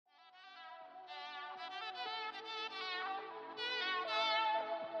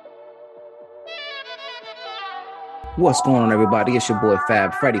What's going on, everybody? It's your boy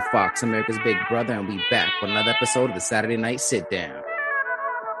Fab Freddie Fox, America's Big Brother, and we back with another episode of the Saturday Night Sit Down.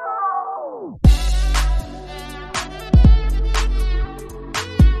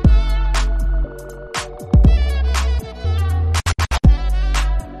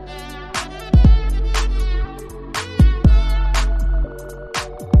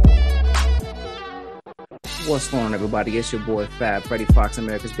 What's going on, everybody? It's your boy Fab Freddie Fox,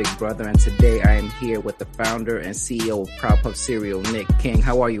 America's Big Brother, and today I am here with the founder and CEO of Proud Puff Cereal, Nick King.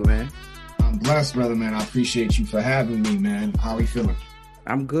 How are you, man? I'm blessed, brother, man. I appreciate you for having me, man. How are you feeling?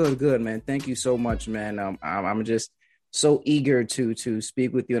 I'm good, man. Thank you so much, man. I'm just so eager to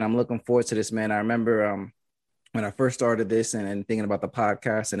speak with you, and I'm looking forward to this, man. I remember when I first started this and thinking about the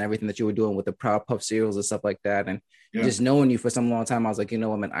podcast and everything that you were doing with the Proud Puff cereals and stuff like that, and just knowing you for some long time, I was like, you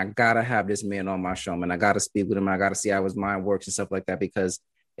know what, man, I gotta have this man on my show, man. I gotta speak with him. I gotta see how his mind works and stuff like that, because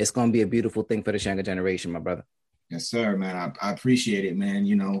it's gonna be a beautiful thing for the younger generation, my brother. Yes, sir, man. I appreciate it, man.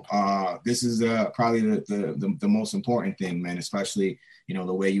 This is probably the most important thing, man, especially,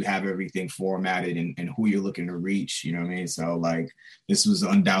 the way you have everything formatted and who you're looking to reach, you know what I mean? So, like, this was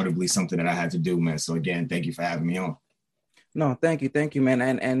undoubtedly something that I had to do, man. So, again, thank you for having me on. No, thank you, man.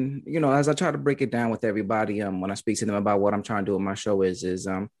 And as I try to break it down with everybody, when I speak to them about what I'm trying to do with my show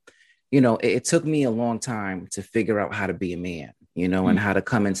it took me a long time to figure out how to be a man, and how to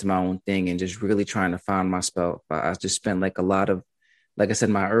come into my own thing and just really trying to find my spell. I just spent like a lot of, like I said,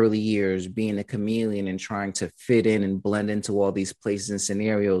 my early years being a chameleon and trying to fit in and blend into all these places and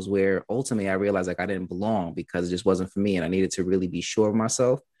scenarios where ultimately I realized like I didn't belong because it just wasn't for me. And I needed to really be sure of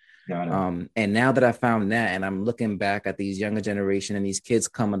myself. And now that I found that, and I'm looking back at these younger generation and these kids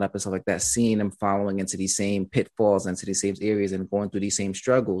coming up and stuff like that, seeing them following into these same pitfalls, into these same areas and going through these same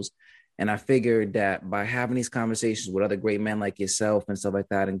struggles. And I figured that by having these conversations with other great men like yourself and stuff like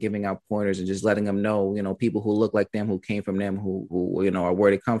that, and giving out pointers and just letting them know, people who look like them, who came from them, who are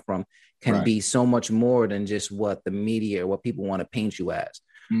where they come from, can be so much more than just what the media or what people want to paint you as.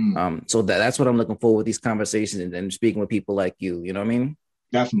 So that's what I'm looking for with these conversations and speaking with people like you. You know what I mean?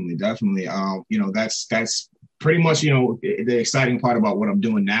 Definitely. That's pretty much, the exciting part about what I'm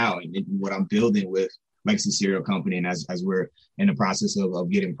doing now and what I'm building with Legacy Cereal Company. And as we're in the process of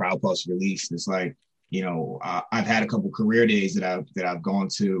getting Proud Puffs released, it's like, I've had a couple career days that I've gone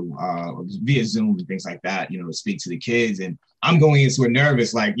to via Zoom and things like that, to speak to the kids. And I'm going into it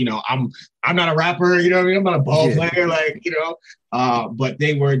nervous, like, I'm not a rapper, you know what I mean? I'm not a ball player, but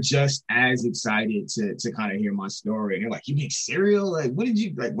they were just as excited to kind of hear my story. And they're like, you make cereal? Like, what did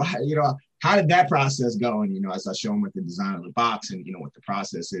you, like, why, how did that process go? And, as I show them with the design of the box and, what the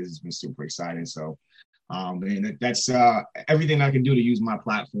process is, it's been super exciting. So, and that's everything I can do to use my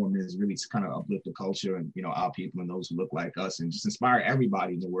platform is really to kind of uplift the culture and, our people and those who look like us and just inspire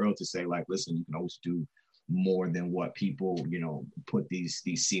everybody in the world to say, like, listen, you can always do more than what people, put these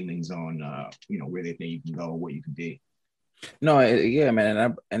ceilings on, where they think you can go or what you can be. No, yeah,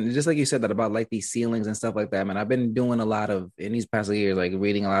 man. And just like you said that about like these ceilings and stuff like that, man, I've been doing a lot of, in these past years, like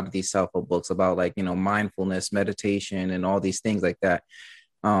reading a lot of these self-help books about like, mindfulness, meditation and all these things like that.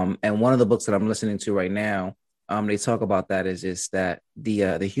 And one of the books that I'm listening to right now, they talk about that is that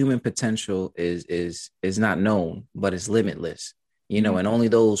the human potential is not known, but it's limitless, and only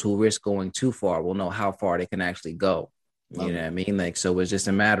those who risk going too far will know how far they can actually go. You know what I mean? Like, so it's just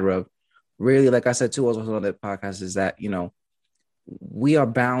a matter of really, like I said, too, also on the podcast is that, we are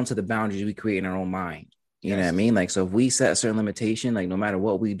bound to the boundaries we create in our own mind. You know what I mean? Like, so if we set a certain limitation, like no matter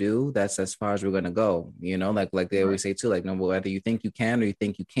what we do, that's as far as we're going to go, like they always say too, like, no, whether you think you can or you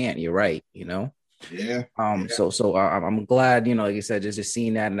think you can't, you're right. Yeah. So I'm glad, like you said, just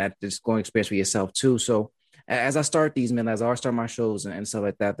seeing that and that just going experience for yourself too. So as I start these, man, as I start my shows and stuff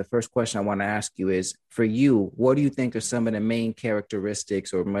like that, the first question I want to ask you is, for you, what do you think are some of the main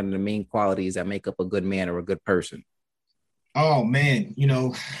characteristics or one of the main qualities that make up a good man or a good person? Oh man,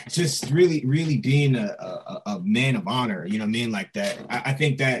 just really, really being a man of honor, you know what I mean? Like that. I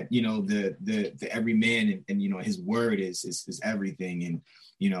think that, the every man and his word is everything. And,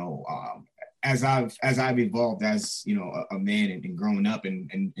 as I've evolved as, a man and growing up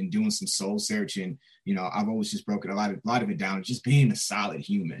and doing some soul searching, I've always just broken a lot of it down, just being a solid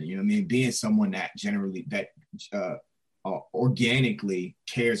human, you know what I mean? Being someone that generally organically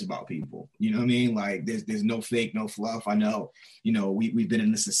cares about people, you know what I mean? Like there's no fake, no fluff. I know, we've been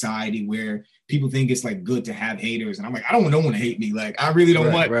in a society where people think it's like good to have haters, and I'm like, I don't want no one to hate me. Like I really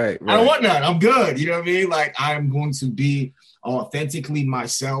don't want. I don't want none. I'm good. You know what I mean? Like I'm going to be authentically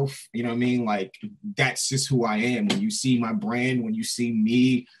myself. You know what I mean? Like that's just who I am. When you see my brand, when you see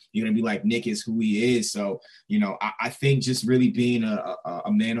me, you're going to be like, Nick is who he is. So, you know, I think just really being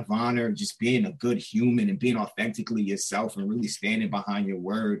a man of honor, just being a good human and being authentically yourself and really standing behind your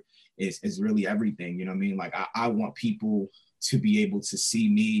word is really everything. You know what I mean? Like, I want people to be able to see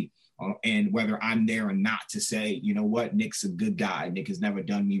me and whether I'm there or not, to say, you know what, Nick's a good guy. Nick has never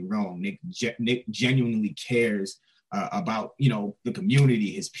done me wrong. Nick genuinely cares about, you know, the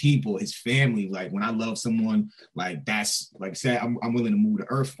community, his people, his family. Like, when I love someone, like, that's, like I said, I'm willing to move the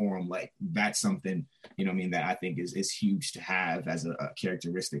earth for him. Like, that's something, you know what I mean, that I think is huge to have as a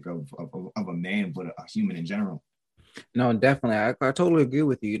characteristic of a man, but a human in general. No, definitely. I totally agree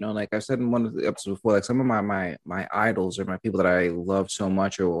with you. You know, like I said in one of the episodes before, like some of my idols or my people that I love so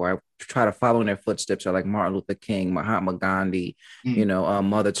much, or I try to follow in their footsteps, are like Martin Luther King, Mahatma Gandhi, you know,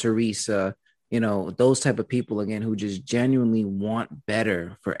 Mother Teresa, you know, those type of people again who just genuinely want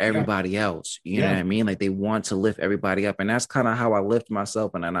better for everybody else. You know what I mean? Like, they want to lift everybody up, and that's kind of how I lift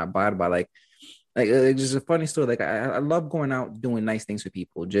myself, and I abide by like it's just a funny story. Like, I love going out doing nice things for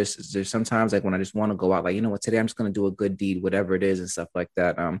people. Just sometimes, like, when I just want to go out, like, you know what, today I'm just gonna do a good deed, whatever it is, and stuff like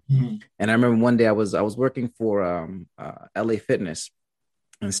that. And I remember one day I was working for LA Fitness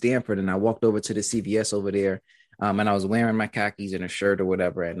in Stanford, and I walked over to the CVS over there, and I was wearing my khakis and a shirt or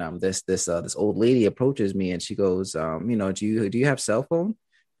whatever, and this old lady approaches me, and she goes, you know, do you have cell phone?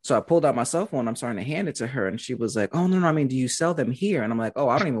 So I pulled out my cell phone. I'm starting to hand it to her. And she was like, oh, no, I mean, do you sell them here? And I'm like, oh,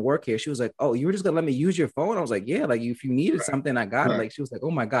 I don't even work here. She was like, oh, you were just going to let me use your phone? I was like, yeah, like, if you needed something, I got it. Like, she was like, oh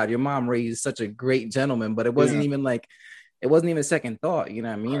my God, your mom raised such a great gentleman. But it wasn't even a second thought. You know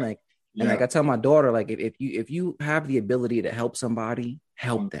what I mean? Like, and like I tell my daughter, like, if you have the ability to help somebody,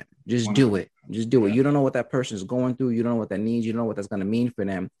 help them. Just do it. Just do it. You don't know what that person is going through. You don't know what that needs. You don't know what that's going to mean for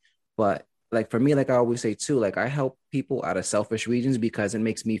them. But like, for me, like I always say too, like, I help people out of selfish reasons because it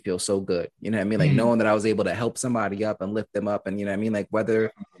makes me feel so good. You know what I mean? Like, knowing that I was able to help somebody up and lift them up, and you know what I mean? Like,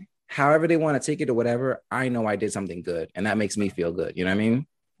 whether however they want to take it or whatever, I know I did something good, and that makes me feel good. You know what I mean?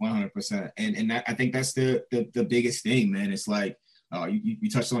 100%. And that, I think that's the biggest thing, man. It's like, you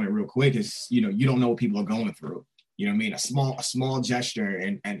touched on it real quick. Is, you know, you don't know what people are going through. You know what I mean? A small gesture,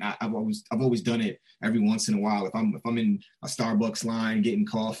 and I've always done it every once in a while. If I'm in a Starbucks line getting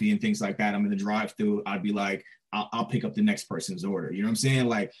coffee and things like that, I'm in the drive-through, I'd be like, I'll pick up the next person's order. You know what I'm saying?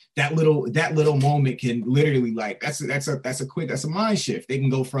 Like, that little moment can literally, like, that's a mind shift. They can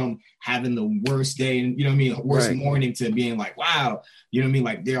go from having the worst day and, you know what I mean, worst morning, to being like, wow, you know what I mean?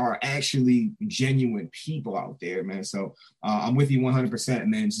 Like, there are actually genuine people out there, man. So I'm with you 100%,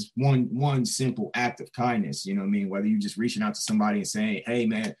 man. Just one simple act of kindness, you know what I mean? Whether you're just reaching out to somebody and saying, hey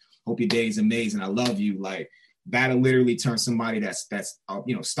man, hope your day is amazing, I love you, like, that'll literally turn somebody that's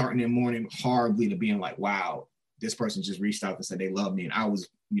you know, starting their morning horribly to being like, wow, this person just reached out and said they love me. And I was,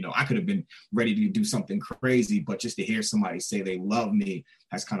 you know, I could have been ready to do something crazy, but just to hear somebody say they love me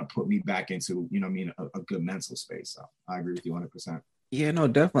has kind of put me back into, you know what I mean, a good mental space. So I agree with you 100%. Yeah, no,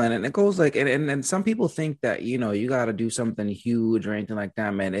 definitely. And it goes like, and some people think that, you know, you got to do something huge or anything like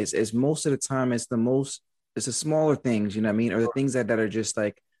that, man. It's most of the time, it's the smaller things, you know what I mean? Or the things that are just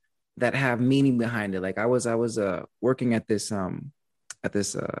like, that have meaning behind it. Like, I was working at this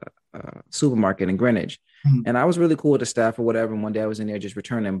supermarket in Greenwich, and I was really cool with the staff or whatever. And one day I was in there just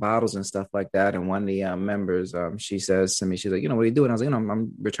returning bottles and stuff like that. And one of the members, she says to me, she's like, you know, what are you doing? I was like, you know,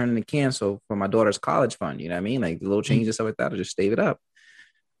 I'm returning the can for my daughter's college fund. You know what I mean? Like, the little change and stuff like that, I just stave it up.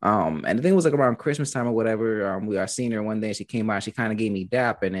 And the thing was, like, around Christmas time or whatever, we are seeing her one day, and she came by, she kind of gave me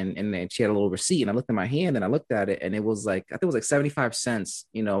dap, and then she had a little receipt, and I looked at my hand and I looked at it, and it was like, I think it was like 75 cents,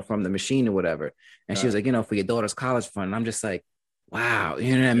 you know, from the machine or whatever. And she was like, you know, for your daughter's college fund. And I'm just like, wow,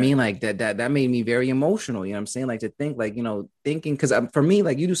 you know what I mean? Like, that made me very emotional. You know what I'm saying? Like, to think, like, you know, thinking, because for me,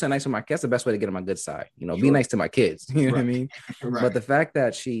 like, you do something nice for my kids, that's the best way to get on my good side. You know, be nice to my kids. You know what I mean? But the fact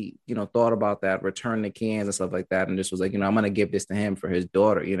that she, you know, thought about that, returned the cans and stuff like that, and just was like, you know, I'm gonna give this to him for his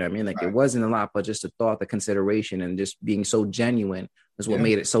daughter. You know what I mean? Like, it wasn't a lot, but just the thought, the consideration, and just being so genuine is what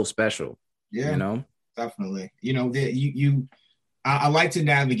made it so special. Yeah, you know, definitely. You know, that I like to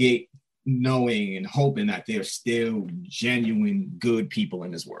navigate knowing and hoping that there's still genuine good people in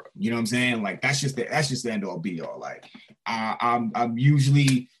this world. You know what I'm saying? Like, that's just the end all be all. Like, I'm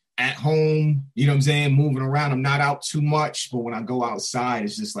usually at home, you know what I'm saying, moving around. I'm not out too much, but when I go outside,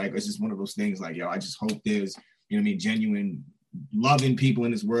 it's just one of those things like, yo, I just hope there's, you know what I mean, genuine loving people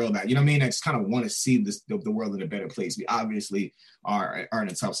in this world that, you know what I mean, I just kind of want to see the world in a better place. We obviously are in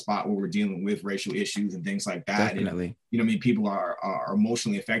a tough spot where we're dealing with racial issues and things like that. Definitely. And, you know what I mean, people are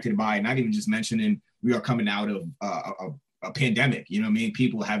emotionally affected by it. Not even just mentioning we are coming out of a pandemic. You know what I mean?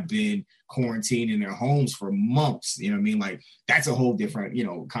 People have been quarantined in their homes for months. You know what I mean? Like, that's a whole different, you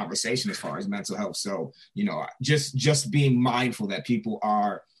know, conversation as far as mental health. So, you know, just being mindful that people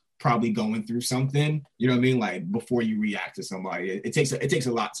are probably going through something, you know what I mean? Like before you react to somebody, it takes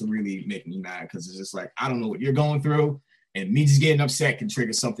a lot to really make me mad, because it's just like, I don't know what you're going through, and me just getting upset can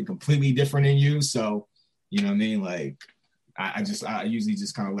trigger something completely different in you. So, you know what I mean? Like I usually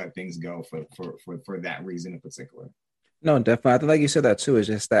just kind of let things go for that reason in particular. No, definitely. I think like you said that too. It's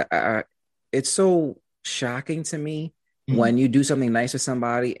just that it's so shocking to me Mm. when you do something nice to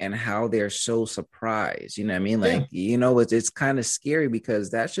somebody and how they're so surprised. You know what I mean? Yeah. Like, it's kind of scary because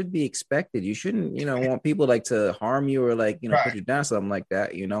that should be expected. You shouldn't, want people like to harm you or like, put Right. you down, something like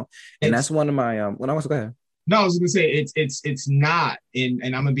that, And that's It's one of my when I was go ahead. No, I was gonna say it's not, and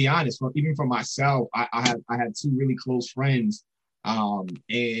I'm gonna be honest. Even for myself, I had two really close friends,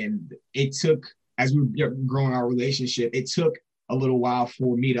 and it took, as we were growing our relationship, it took a little while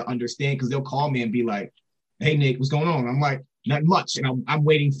for me to understand, because they'll call me and be like, "Hey Nick, what's going on?" I'm like, "Not much," and I'm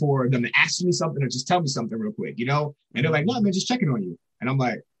waiting for them to ask me something or just tell me something real quick, And they're like, "No, man, just checking on you," and I'm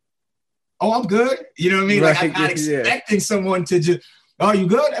like, "Oh, I'm good," you know what I mean? Like, I'm Right. not Yeah. expecting someone to just, "Oh, you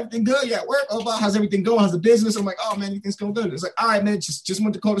good? Everything good? Yeah, work? Oh, how's everything going? How's the business?" I'm like, "Oh man, everything's going good." It's like, "All right, man, just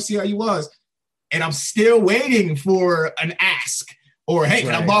wanted to call to see how you was," and I'm still waiting for an ask, or, "Hey,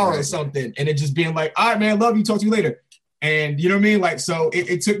 can I Right. borrow Right. something?" And it just being like, "All right, man, love you. Talk to you later." And you know what I mean? Like, so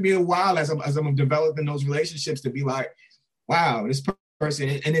it took me a while as I'm developing those relationships to be like, wow, this person,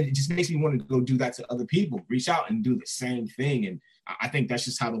 and then it just makes me want to go do that to other people, reach out and do the same thing. And I think that's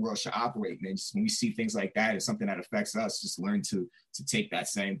just how the world should operate, man. Just when we see things like that, it's something that affects us, just learn to take that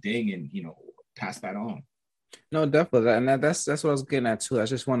same thing and, pass that on. No, definitely, and that's what I was getting at too.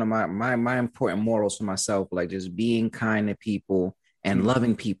 That's just one of my important morals for myself, like just being kind to people and Mm.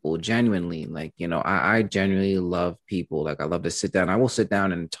 loving people genuinely. Like, I genuinely love people. Like, I love to sit down. I will sit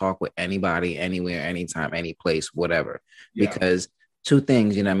down and talk with anybody, anywhere, anytime, any place, whatever. Yeah. Because two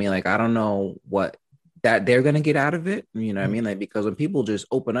things, you know what I mean? Like, I don't know what that they're gonna get out of it. You know what I Mm. mean? Like, because when people just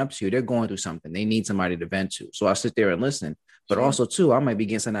open up to you, they're going through something. They need somebody to vent to. So I sit there and listen. But Sure. also too, I might be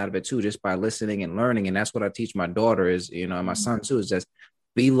getting something out of it too, just by listening and learning. And that's what I teach my daughter is, and my son too, is just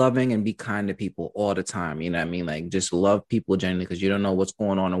be loving and be kind to people all the time. You know what I mean? Like, just love people genuinely, because you don't know what's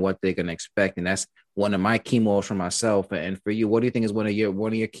going on and what they're gonna expect. And that's one of my key morals for myself. And for you, what do you think is one of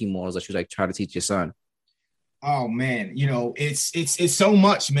your key morals that you like try to teach your son? Oh man, it's so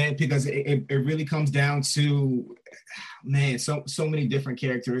much, man, because it really comes down to, man, so many different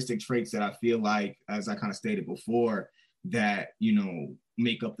characteristic traits that I feel like, as I kind of stated before, that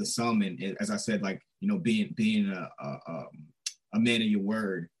make up the sum. And as I said, like, being a man of your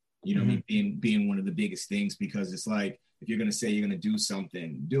word, I Mm-hmm. mean, being one of the biggest things, because it's like, if you're gonna say you're gonna do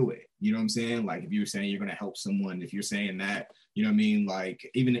something, do it. You know what I'm saying? Like, if you're saying you're gonna help someone, if you're saying that, you know what I mean? Like,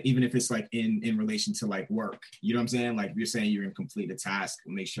 even if it's like in relation to like work, you know what I'm saying? Like, if you're saying you're gonna complete a task,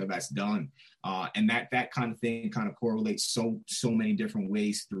 make sure that's done. And that kind of thing kind of correlates so many different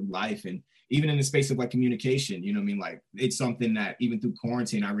ways through life. And even in the space of like communication, you know what I mean? Like, it's something that even through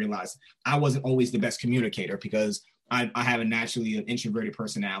quarantine, I realized I wasn't always the best communicator, because I have a naturally an introverted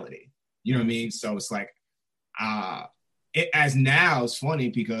personality. You know what I mean? So it's like, uh, as now it's funny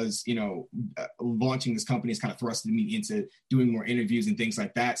because launching this company has kind of thrusted me into doing more interviews and things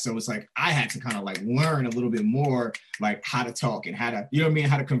like that. So it's like I had to kind of like learn a little bit more, like how to talk and how to, you know what I mean,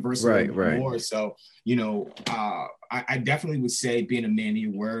 how to converse a little Right, bit right. more. So I definitely would say being a man of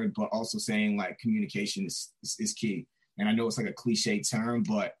your word, but also saying like communication is key. And I know it's like a cliche term,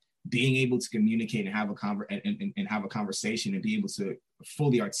 but being able to communicate and have and have a conversation and be able to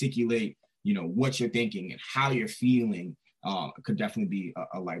fully articulate what you're thinking and how you're feeling could definitely be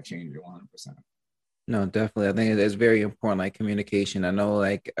a life changer 100%. No, definitely. I think it's very important, like communication. I know,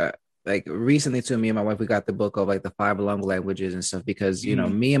 like recently to me and my wife, we got the book of like the five love languages and stuff because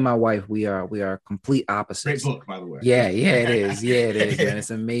Mm. me and my wife, we are complete Great opposites. book, by the way. Yeah, yeah, it is. Yeah, it is, man. It's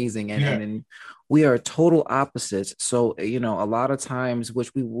amazing, and Yeah. and then we are total opposites. So a lot of times,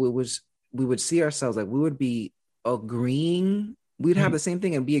 which we would see ourselves like we would be agreeing. We'd have Mm. the same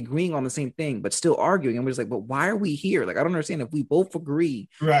thing and be agreeing on the same thing, but still arguing. And we're just like, but why are we here? Like, I don't understand. If we both agree,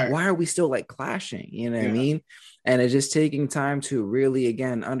 Right. why are we still like clashing? You know what I Yeah. mean? And it's just taking time to really,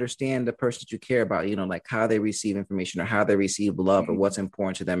 again, understand the person that you care about, like how they receive information or how they receive love or Mm. what's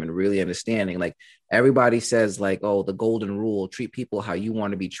important to them, and really understanding. Like, everybody says, like, oh, the golden rule, treat people how you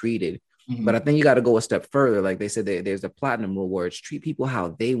want to be treated. But I Mm. think you got to go a step further. Like they said, there's a platinum rule where it's treat people how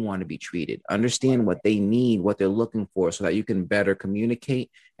they want to be treated, understand what they need, what they're looking for, so that you can better communicate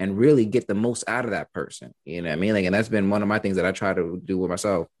and really get the most out of that person. You know what I mean? Like, and that's been one of my things that I try to do with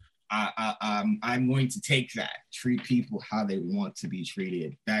myself. I'm going to take that. Treat people how they want to be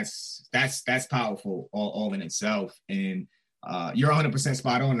treated. That's powerful all in itself. And you're 100%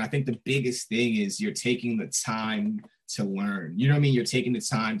 spot on. And I think the biggest thing is you're taking the time to learn. You know what I mean? You're taking the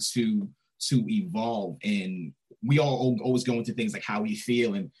time to evolve. And we all always go into things like how we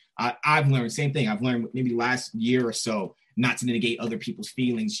feel. And I've learned same thing. I've learned maybe last year or so not to negate other people's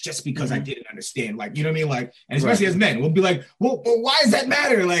feelings just because I didn't understand. Like, you know what I mean? Like, and especially as men, we'll be like, well, why does that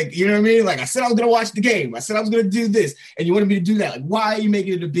matter? Like, you know what I mean? Like, I said I was going to watch the game. I said I was going to do this. And you wanted me to do that. Like, why are you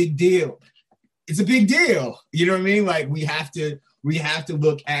making it a big deal? It's a big deal. You know what I mean? Like, we have to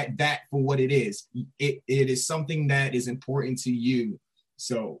look at that for what it is. It is something that is important to you.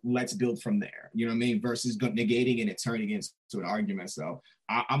 So let's build from there. You know what I mean? Versus negating and it turning into an argument. So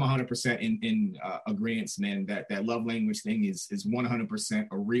I'm 100% in agreement, man, that love language thing is 100%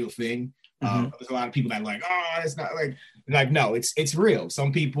 a real thing. There's a lot of people that are like, oh, it's not like, no, it's real.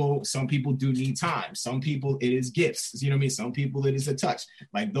 Some people do need time. Some people it is gifts. You know what I mean? Some people it is a touch.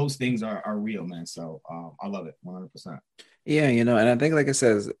 Like those things are real, man. So I love it 100%. Yeah, and I think, like it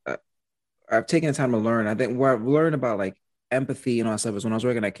says, I've taken the time to learn. I think where I've learned about like empathy and all that stuff is when I was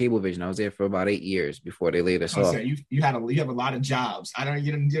working at Cablevision. I was there for about 8 years before they laid us off. You have a lot of jobs. I don't,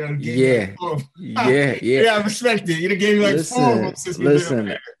 yeah, I respect it. You done gave me like four of them since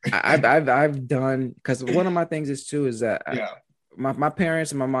listen, I've done, because one of my things is too is that my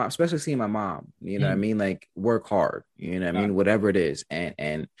parents and my mom, especially seeing my mom, you know what I mean, like work hard, you know what I mean, whatever it is,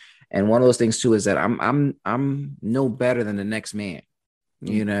 and one of those things too is that I'm no better than the next man,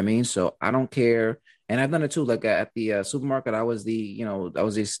 you know what I mean. So I don't care. And I've done it too. Like at the supermarket, I was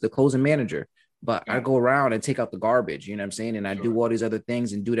the closing manager, but I go around and take out the garbage, you know what I'm saying? And I do all these other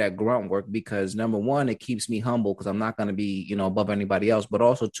things and do that grunt work because number one, it keeps me humble because I'm not going to be, above anybody else, but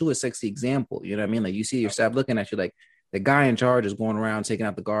also two, it sets the example. You know what I mean? Like you see your staff looking at you like the guy in charge is going around taking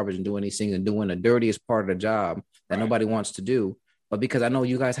out the garbage and doing these things and doing the dirtiest part of the job that nobody wants to do. But because I know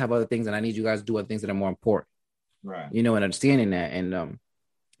you guys have other things and I need you guys to do other things that are more important, right? And understanding that.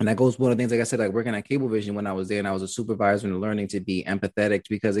 And that goes one of the things, like I said, like working at Cablevision when I was there and I was a supervisor and learning to be empathetic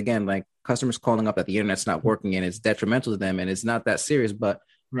because, again, like customers calling up that the internet's not working and it's detrimental to them and it's not that serious. But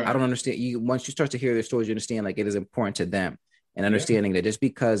I don't understand. Once you start to hear their stories, you understand like it is important to them and understanding that just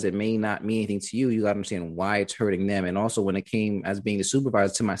because it may not mean anything to you, you got to understand why it's hurting them. And also when it came as being the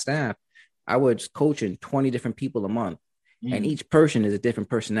supervisor to my staff, I was coaching 20 different people a month. And each person is a different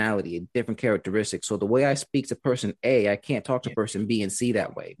personality, a different characteristic. So the way I speak to person A, I can't talk to person B and C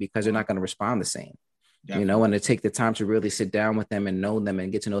that way because they're not going to respond the same. Definitely. And to take the time to really sit down with them and know them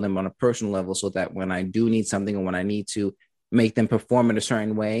and get to know them on a personal level so that when I do need something or when I need to make them perform in a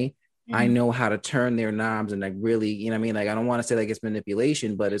certain way, I know how to turn their knobs and like really, you know what I mean? Like, I don't want to say like it's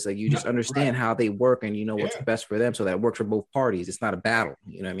manipulation, but it's like, you just understand how they work and you know what's best for them. So that works for both parties. It's not a battle.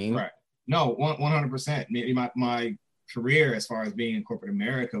 You know what I mean? Right. No, 100%. Maybe my career as far as being in corporate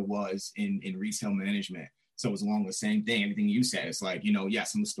America was in retail management. So it was along the same thing. Everything you said, it's like,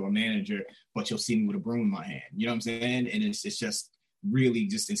 yes, I'm a store manager, but you'll see me with a broom in my hand. You know what I'm saying? And it's just really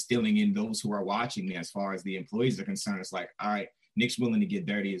just instilling in those who are watching me as far as the employees are concerned. It's like, all right, Nick's willing to get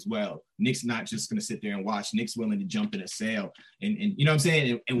dirty as well. Nick's not just going to sit there and watch. Nick's willing to jump in a sale and you know what I'm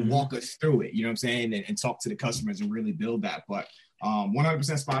saying? And walk us through it, you know what I'm saying? And talk to the customers and really build that. But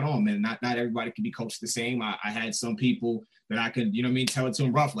 100% spot on, man. Not everybody can be coached the same. I had some people that I could, you know what I mean, tell it to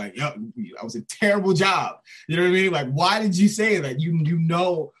them rough, like, yo, that was a terrible job. You know what I mean? Like, why did you say that? You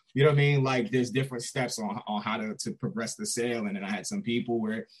know what I mean? Like, there's different steps on how to progress the sale. And then I had some people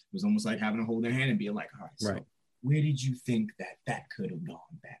where it was almost like having to hold their hand and be like, all right, so where did you think that could have gone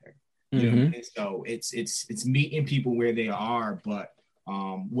better? You know what I mean? So it's meeting people where they are. But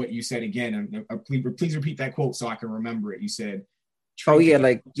what you said again, please repeat that quote so I can remember it. You said,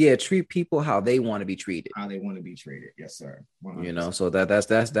 treat people how they want to be treated. How they want to be treated. Yes, sir. 100%. So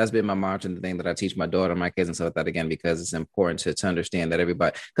that's been my march and the thing that I teach my daughter, my kids and stuff like that, again, because it's important to understand that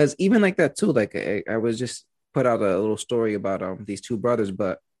everybody, because even like that too, like I was just put out a little story about these two brothers,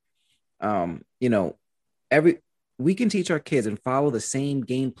 but we can teach our kids and follow the same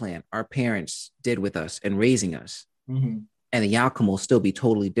game plan our parents did with us and raising us. And the outcome will still be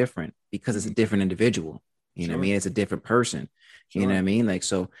totally different because it's a different individual. You know what I mean? It's a different person. You know what I mean? Like,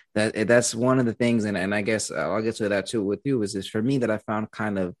 so that's one of the things. And I guess I'll get to that too with you is for me that I found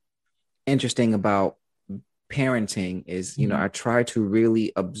kind of interesting about parenting is, I try to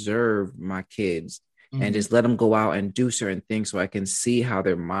really observe my kids and just let them go out and do certain things so I can see how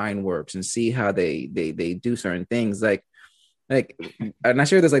their mind works and see how they do certain things. Like, and I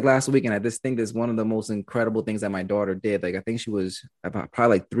shared this like last week, and I just think this one of the most incredible things that my daughter did. Like, I think she was about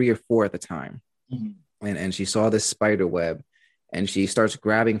probably like 3 or 4 at the time. And she saw this spider web and she starts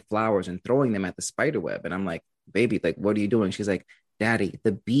grabbing flowers and throwing them at the spider web. And I'm like, baby, like, what are you doing? She's like, Daddy,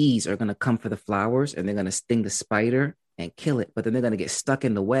 the bees are going to come for the flowers and they're going to sting the spider and kill it, but then they're gonna get stuck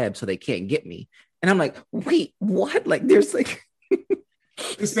in the web so they can't get me. And I'm like, wait, what? Like there's like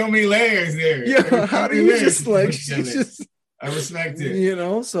there's so many layers there. Yeah, how do you just like just I respect it. You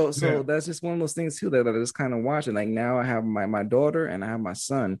know, so that's just one of those things too that I just kind of watch. And like now I have my daughter and I have my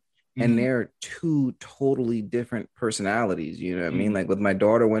son, and they're two totally different personalities. You know what I mean? Like with my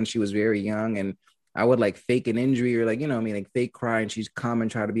daughter when she was very young, and I would like fake an injury or like, you know what I mean, like fake cry, and she's come and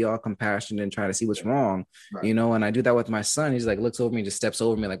try to be all compassionate and try to see what's wrong, you know. And I do that with my son. He's like looks over me, just steps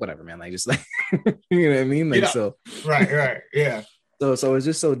over me, like whatever, man, like just like you know what I mean? Like so right, yeah. So it's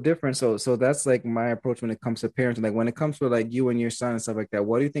just so different. So that's like my approach when it comes to parenting. Like when it comes to like you and your son and stuff like that,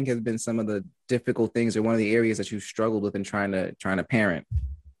 what do you think has been some of the difficult things or one of the areas that you've struggled with in trying to parent?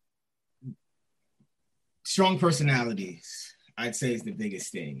 Strong personalities, I'd say, is the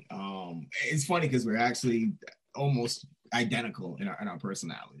biggest thing. It's funny because we're actually almost identical in our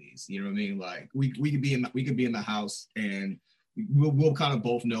personalities. You know what I mean? Like we could be in the house and we'll kind of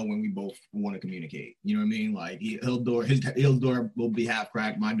both know when we both want to communicate. You know what I mean? Like his door will be half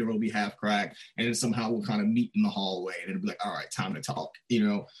cracked, my door will be half cracked, and then somehow we'll kind of meet in the hallway, and it'll be like, all right, time to talk. You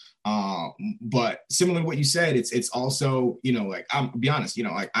know, but similar to what you said, it's also, you know, like I'm be honest, you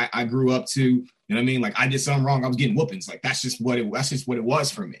know, like I grew up to, you know what I mean? Like I did something wrong, I was getting whoopings. Like that's just what it was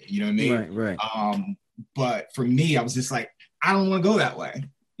for me. You know what I mean? Right. But for me, I was just like, I don't want to go that way.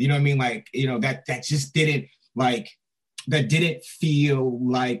 You know what I mean? Like, you know, that just didn't like. That didn't feel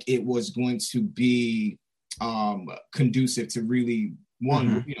like it was going to be conducive to really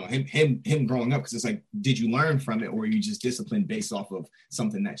you know, him growing up, because it's like, did you learn from it, or are you just disciplined based off of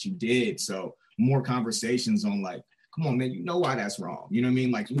something that you did? So more conversations on like, come on, man, you know why that's wrong. You know what I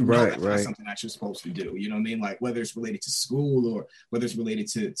mean? Like, you know that's not something that you're supposed to do. You know what I mean? Like whether it's related to school or whether it's related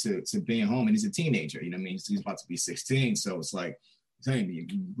to being home. And he's a teenager, you know what I mean? He's about to be 16. So it's like, you're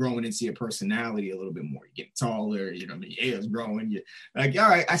growing into your personality a little bit more. You're getting taller, you know what I mean? Your hair's growing. You're like, all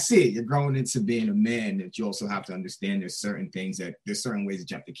right, I see it. You're growing into being a man, that you also have to understand there's certain ways that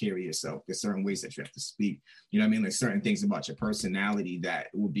you have to carry yourself. There's certain ways that you have to speak. You know what I mean? There's certain things about your personality that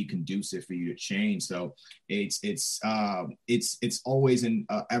will be conducive for you to change. So it's always an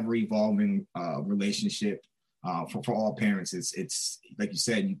ever evolving relationship. For all parents, it's like you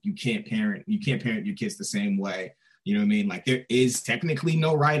said, you can't parent your kids the same way. You know what I mean? Like there is technically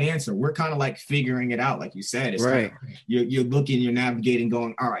no right answer. We're kind of like figuring it out. Like you said, it's right. Kind of, you're looking, you're navigating,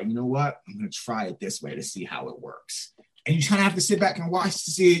 going, all right, you know what? I'm going to try it this way to see how it works. And you kind of have to sit back and watch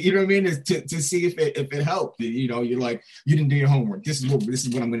to see, you know what I mean? To see if it helped. You know, you're like, you didn't do your homework. This is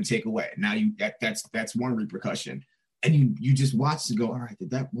what I'm going to take away. Now that's one repercussion. And you just watch to go, all right,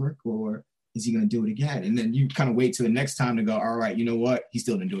 did that work? Or is he going to do it again? And then you kind of wait till the next time to go, all right, you know what? He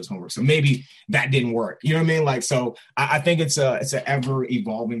still didn't do his homework. So maybe that didn't work. You know what I mean? Like, so I think it's an ever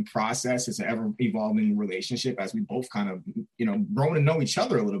evolving process. It's an ever evolving relationship as we both kind of, you know, growing to know each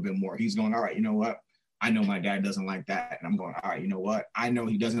other a little bit more. He's going, all right, you know what? I know my dad doesn't like that. And I'm going, all right, you know what? I know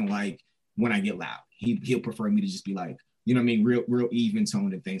he doesn't like when I get loud. He'll prefer me to just be like, you know what I mean? Real even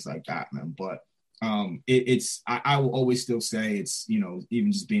tone and things like that, man. But I will always still say it's, you know,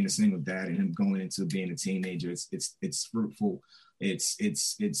 even just being a single dad and him going into being a teenager, it's fruitful. It's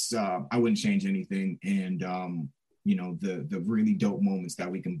I wouldn't change anything. And you know, the really dope moments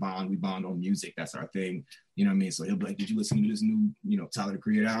that we bond on music. That's our thing. You know what I mean? So he'll be like, did you listen to this new, you know, Tyler the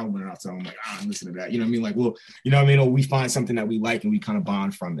Creator album? And I'll tell him like, I'm listening to that. You know what I mean? Like, well, you know what I mean? Or we find something that we like and we kind of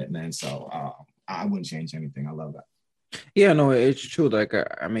bond from it, man. So I wouldn't change anything. I love that. Yeah, no, it's true. Like,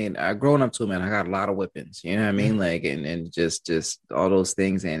 I mean, I grown up too, man. I got a lot of whippings, you know what I mean? Like, and just all those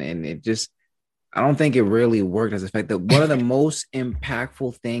things. And it just, I don't think it really worked as effective. One of the most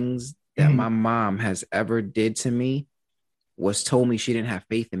impactful things that my mom has ever did to me was told me she didn't have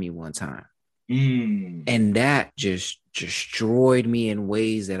faith in me one time. And that just destroyed me in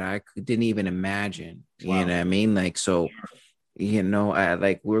ways that I didn't even imagine. Wow. You know what I mean? Like, so, you know,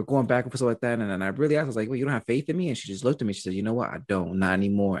 we were going back and forth like that. And then I really asked, I was like, well, you don't have faith in me? And she just looked at me. She said, you know what? I don't, not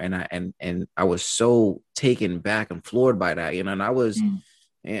anymore. And I was so taken back and floored by that, you know, and I was,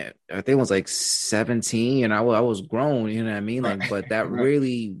 I think it was like 17 and I was grown, you know what I mean? Like, but that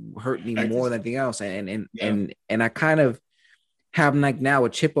really hurt me more than anything else. And I kind of have like now a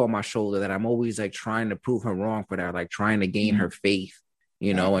chip on my shoulder that I'm always like trying to prove her wrong for that, like trying to gain her faith,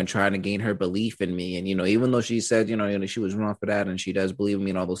 you know, and trying to gain her belief in me. And, you know, even though she said, you know, she was wrong for that and she does believe in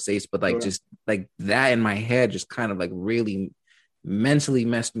me in all those states, but like just like that in my head just kind of like really mentally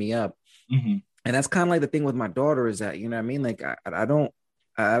messed me up. And that's kind of like the thing with my daughter is that, you know what I mean? Like I don't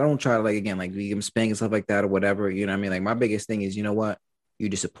try to like, again, like be spanking stuff like that or whatever, you know what I mean? Like my biggest thing is, you know what? You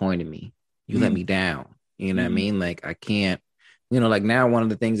disappointed me. You let me down. You know what I mean? Like I can't, you know, like now one of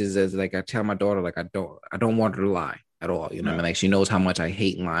the things is like I tell my daughter, like I don't want her to lie. at all. You know what I Right. mean? Like she knows how much I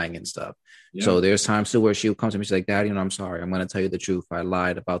hate lying and stuff. Yeah. So there's times too where she'll come to me, she's like, Daddy, I'm sorry. I'm gonna tell you the truth. I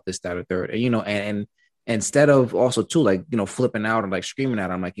lied about this, that, or third. And and instead of also too, like, flipping out and like screaming at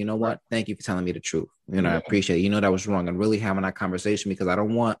her, I'm like, you know Right. what? Thank you for telling me the truth. I Yeah. appreciate it. That was wrong, and really having that conversation, because I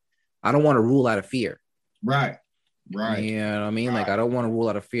don't want to rule out of fear. Right. Right. You know what I mean? Like, Right. I don't want to rule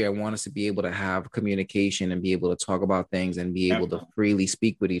out of fear. I want us to be able to have communication and be able to talk about things and be able to Definitely. freely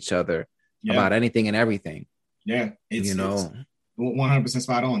speak with each other Yeah. about anything and everything. Yeah. It's 100%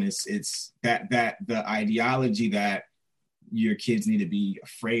 spot on. It's that the ideology that your kids need to be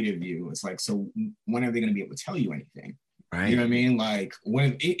afraid of you. It's like, so when are they going to be able to tell you anything? You know Right. what I mean? Like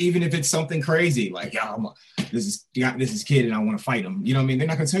when, even if it's something crazy, like, this is kid and I want to fight him. You know what I mean? They're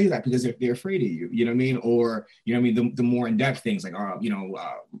not going to tell you that because they're afraid of you. You know what I mean? Or, you know what I mean? The more in-depth things like,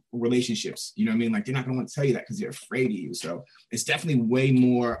 relationships, you know what I mean? Like they're not going to want to tell you that because they're afraid of you. So it's definitely way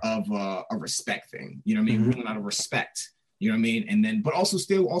more of a respect thing. You know what I mean? Mm-hmm. Ruling out of respect. You know what I mean? And then, but also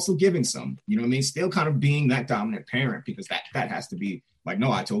still also giving some, you know what I mean? Still kind of being that dominant parent, because that has to be like,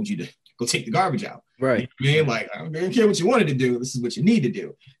 no, I told you to go take the garbage out. You know Right. what I mean? Like, I don't care what you wanted to do. This is what you need to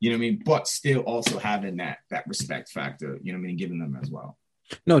do. You know what I mean? But still also having that respect factor, you know what I mean? Giving them as well.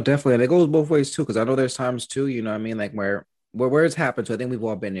 No, definitely. And it goes both ways too. Cause I know there's times too, you know what I mean? Like where it's happened to, I think we've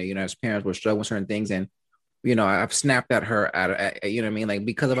all been there, as parents, we're struggling with certain things. And, I've snapped at her you know what I mean? Like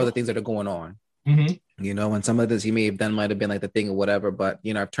because of other things that are going on. Mm-hmm. And some of this he may have done might have been like the thing or whatever, but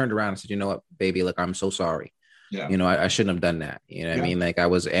I've turned around and said, you know what, baby, look, I'm so sorry. Yeah. I shouldn't have done that. You know what I Yeah. mean? Like I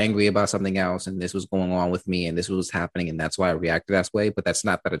was angry about something else and this was going on with me and this was happening and that's why I reacted that way. But that's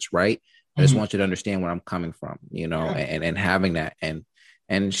not that it's right. I just Mm-hmm. want you to understand where I'm coming from, Yeah. and having that.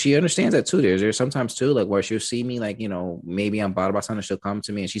 And she understands that too. There's sometimes too, like where she'll see me, like, maybe I'm bothered about something. She'll come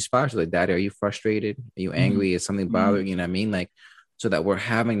to me and she's fine. She's like, Daddy, are you frustrated? Are you Mm-hmm. angry? Is something bothering you? You know what I mean? Like, so that we're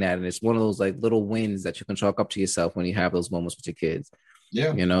having that. And it's one of those like little wins that you can chalk up to yourself when you have those moments with your kids.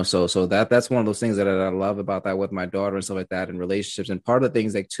 Yeah. So that's one of those things that I love about that with my daughter and stuff like that, and relationships. And part of the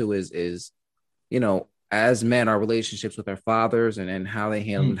things like too is as men, our relationships with our fathers and how they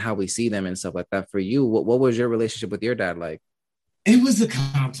handle Mm-hmm. and how we see them and stuff like that. For you, what was your relationship with your dad like? It was a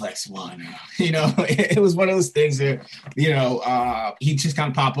complex one. It was one of those things that, he just kind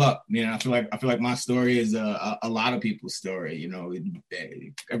of pop up. I feel like my story is a lot of people's story.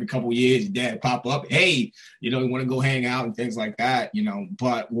 Every couple of years, dad pop up. Hey, you want to go hang out and things like that.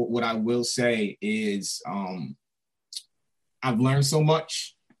 But what I will say is, I've learned so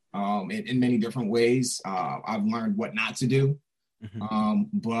much in many different ways. I've learned what not to do. Mm-hmm.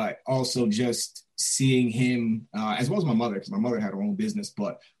 But also just seeing him, as well as my mother, because my mother had her own business,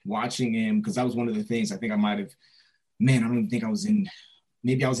 but watching him, because that was one of the things I think I might have, man, I don't even think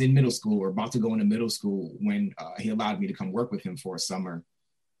maybe I was in middle school or about to go into middle school when he allowed me to come work with him for a summer.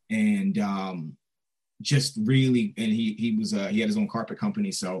 And just really, and he had his own carpet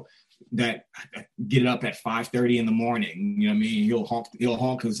company. So that get up at 5:30 in the morning, you know what I mean? He'll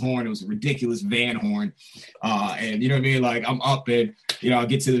honk his horn. It was a ridiculous van horn. And you know what I mean? Like I'm up and, I'll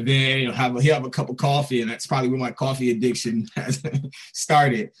get to the van, he'll have a cup of coffee, and that's probably where my coffee addiction has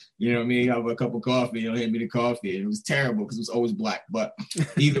started. You know what I mean? I'll have a cup of coffee, he'll hand me the coffee. And it was terrible because it was always black. But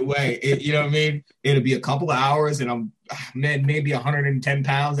either way, you know what I mean? It'll be a couple of hours and I'm maybe 110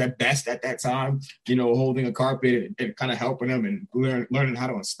 pounds at best at that time, holding a carpet and kind of helping him and learning how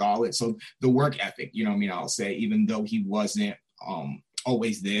to install it. So the work ethic, I'll say, even though he wasn't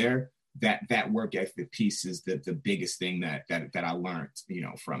always there, that work ethic piece is the biggest thing that I learned,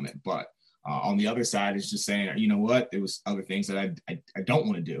 from it. But on the other side is just saying, you know what, there was other things that I don't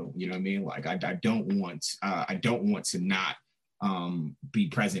want to do. You know what I mean? Like I don't want to not be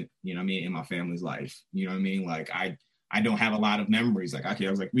present, in my family's life. You know what I mean? Like I don't have a lot of memories. Like, okay,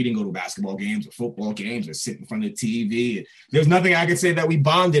 I was like, we didn't go to basketball games or football games or sit in front of the TV. There's nothing I could say that we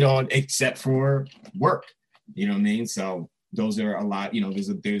bonded on except for work. You know what I mean? So those are a lot,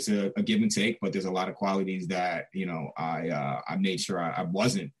 there's a give and take, but there's a lot of qualities that, I made sure I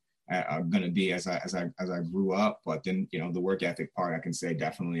wasn't going to be as I grew up. But then, the work ethic part, I can say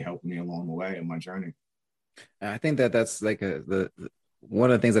definitely helped me along the way in my journey. I think that's like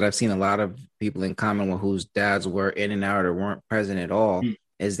one of the things that I've seen a lot of people in common with whose dads were in and out or weren't present at all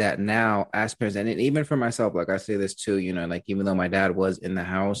is that now as parents, and even for myself, like I say this too, like even though my dad was in the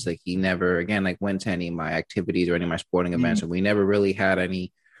house, like he never again like went to any of my activities or any of my sporting events, and we never really had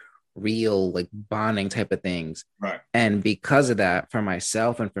any real like bonding type of things. Right. And because of that, for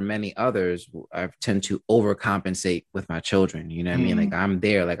myself and for many others, I tend to overcompensate with my children. You know what I mean? Like I'm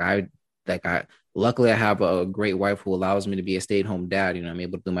there, luckily I have a great wife who allows me to be a stay-at-home dad. I'm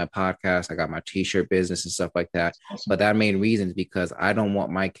able to do my podcast. I got my t-shirt business and stuff like that. Awesome. But that main reason is because I don't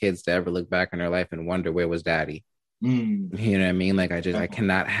want my kids to ever look back in their life and wonder where was daddy. You know what I mean? Like I Definitely.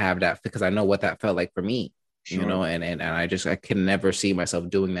 cannot have that because I know what that felt like for me, you know, Sure. and I can never see myself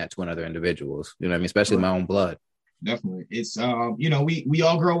doing that to another individuals, you know what I mean? Especially Sure. my own blood. Definitely. It's we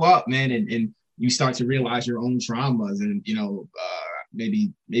all grow up, man, and you start to realize your own traumas, and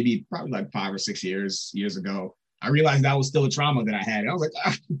maybe probably like 5 or 6 years ago, I realized that was still a trauma that I had. And I was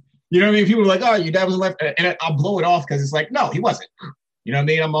like, you know what I mean? People were like, oh, your dad was left, and I'll blow it off because it's like, no, he wasn't. You know what I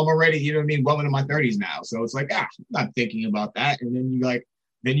mean? I'm already, you know what I mean, well into my 30s now. So it's like, I'm not thinking about that. And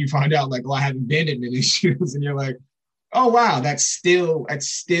then you find out like, well, I haven't been in any shoes, and you're like, oh wow, that's still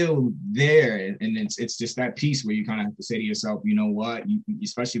there, and it's just that piece where you kind of have to say to yourself, you know what,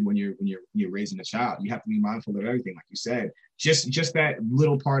 especially when you're raising a child, you have to be mindful of everything, like you said. Just that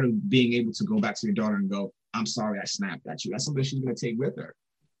little part of being able to go back to your daughter and go, I'm sorry I snapped at you. That's something she's gonna take with her.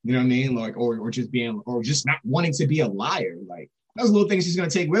 You know what I mean? Like, or just not wanting to be a liar. Like, those little things she's gonna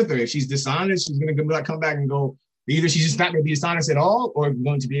take with her. If she's dishonest, she's gonna come back and go. Either she's just not gonna be dishonest at all, or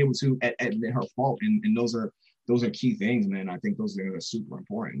going to be able to admit her fault. And those are key things, man. I think those are super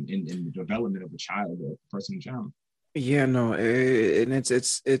important in the development of a child, or a person and child. Yeah, no, and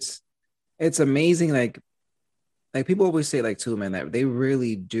it's amazing. Like people always say, like too, man, that they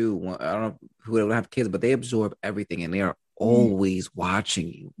really do. I don't know who don't have kids, but they absorb everything, and they are always watching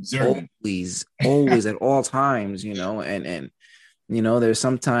you, Observant. always at all times, you know. And you know, there's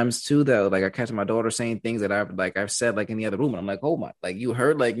sometimes too that like I catch my daughter saying things that I've said like in the other room, and I'm like, oh my, like you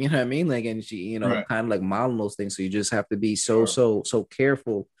heard, like you know what I mean, like, and she, you know, Right. kind of like modeling those things. So you just have to be so Sure. so so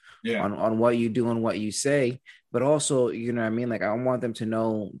careful Yeah. on what you do and what you say, but also, you know what I mean, like I want them to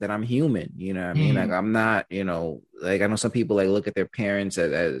know that I'm human, you know what I mean, like Mm. I'm not, you know, like I know some people like look at their parents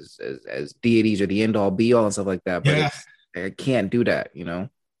as deities or the end all be all and stuff like that, but Yeah. it's I can't do that, you know.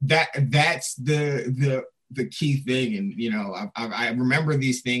 That's the key thing, and I remember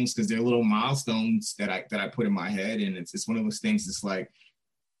these things because they're little milestones that I put in my head, and it's one of those things. It's like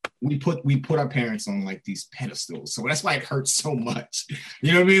we put our parents on like these pedestals, so that's why it hurts so much.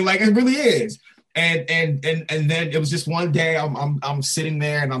 You know what I mean? Like, it really is. And then it was just one day I'm sitting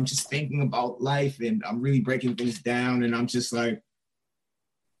there and I'm just thinking about life, and I'm really breaking things down, and I'm just like,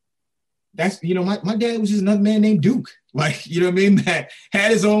 that's, my dad was just another man named Duke. Like, you know what I mean? That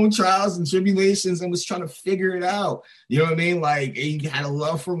had his own trials and tribulations and was trying to figure it out. You know what I mean? Like, he had a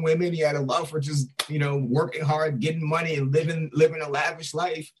love for women. He had a love for just, working hard, getting money, and living a lavish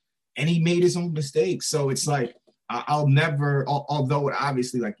life. And he made his own mistakes. So it's like, I'll never, although it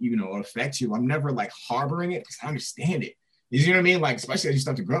obviously, like, affects you, I'm never like harboring it because I understand it. You know what I mean? Like, especially as you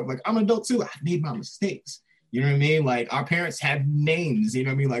start to grow up, like, I'm an adult too. I made my mistakes. You know what I mean? Like, our parents had names. You know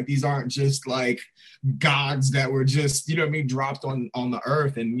what I mean? Like, these aren't just like gods that were just, you know what I mean, dropped on the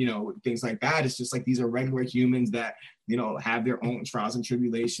earth, and things like that. It's just like, these are regular humans that have their own trials and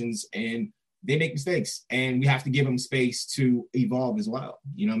tribulations, and they make mistakes, and we have to give them space to evolve as well.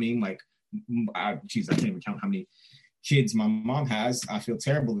 You know what I mean? Like, I can't even count how many kids my mom has. I feel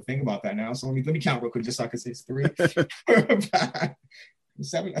terrible to think about that now. So let me count real quick, just so I can say it's 3,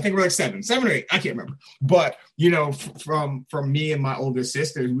 7. I think we're like 7 or 8. I can't remember. But from me and my older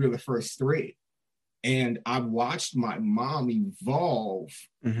sisters, we were the first 3, and I've watched my mom evolve.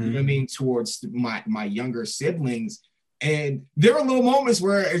 Mm-hmm. You know what I mean, towards my younger siblings. And there are little moments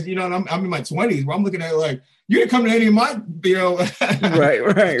where, I'm in my 20s, where I'm looking at it like, you didn't come to any of my,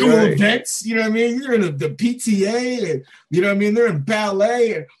 right school events. You know what I mean? You're in the PTA, and you know what I mean. They're in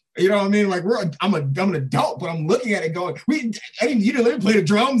ballet, and you know what I mean? Like, I'm an adult, but I'm looking at it going, you didn't let me play the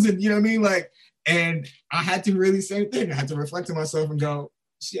drums, and you know what I mean? Like, and I had to really say the thing. I had to reflect to myself and go,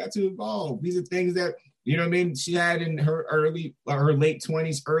 she had to evolve. These are things that, you know what I mean, she had in her late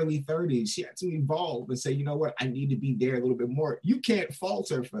 20s, early 30s. She had to evolve and say, you know what, I need to be there a little bit more. You can't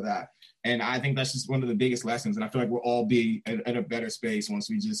falter for that. And I think that's just one of the biggest lessons. And I feel like we'll all be in a better space once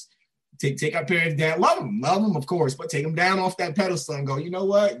we just take our parents down. Love them, of course, but take them down off that pedestal and go, you know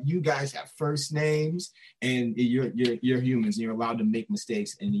what, you guys have first names, and you're humans, and you're allowed to make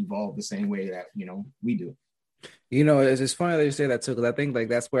mistakes and evolve the same way that we do. You know, it's funny that you say that too, because I think like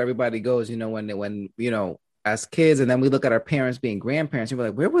that's where everybody goes, you know, when as kids, and then we look at our parents being grandparents, and we're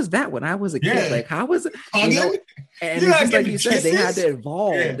like, where was that when I was a kid? Like, how was it? You know, and it's just like you said, they had to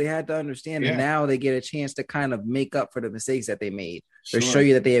evolve, they had to understand, and now they get a chance to kind of make up for the mistakes that they made, or show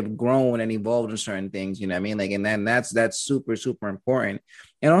you that they have grown and evolved in certain things. You know what I mean? Like, and then that's super, super important.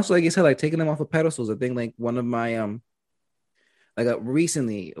 And also, like you said, like taking them off of pedestals. I think like one of my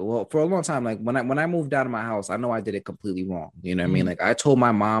recently, well, for a long time, like when I moved out of my house, I know I did it completely wrong. You know what I mean? Like, I told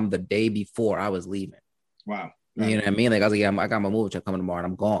my mom the day before I was leaving. Wow. You know what I mean? Like, I was like, yeah, I got my movie check coming tomorrow and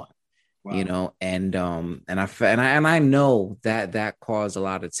I'm gone. you Wow. know, and I know that that caused a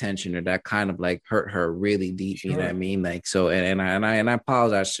lot of tension, or that kind of like hurt her really deep, you know what I Sure. mean? Like, so, and I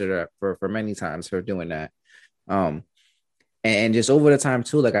apologize to her for many times for doing that. Um, and just over the time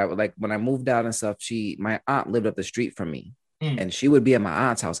too, like I like when I moved out and stuff, my aunt lived up the street from me. Mm. And she would be at my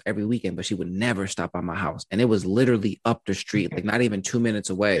aunt's house every weekend, but she would never stop by my house. And it was literally up the street, like not even 2 minutes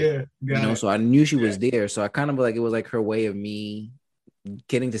away, Yeah, you got know. it. So I knew she Yeah, was there. So I kind of like it was like her way of me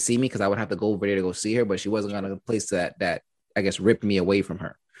getting to see me, because I would have to go over there to go see her, but she wasn't sure. gonna place that I guess ripped me away from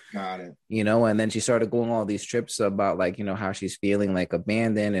her, Got it. you know. And then she started going all these trips about like, you know, how she's feeling like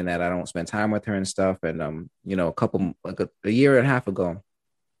abandoned and that I don't spend time with her and stuff. And you know, a couple like a year and a half ago,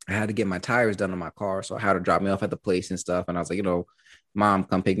 I had to get my tires done on my car. So I had to drop me off at the place and stuff. And I was like, you know, mom,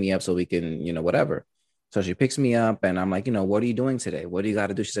 come pick me up so we can, you know, whatever. So she picks me up and I'm like, you know, what are you doing today? What do you got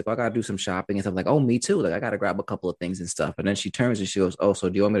to do? She's like, oh, I got to do some shopping and stuff. I'm like, oh, me too. Like, I got to grab a couple of things and stuff. And then she turns and she goes, oh, so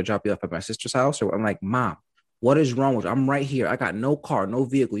do you want me to drop you off at my sister's house? Or I'm like, mom, what is wrong with you? I'm right here. I got no car, no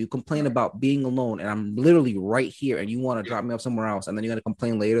vehicle. You complain Right. about being alone and I'm literally right here and you want to Yeah. drop me off somewhere else. And then you're going to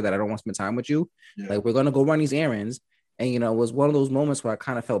complain later that I don't want to spend time with you. Yeah. Like, we're going to go run these errands. And, you know, it was one of those moments where I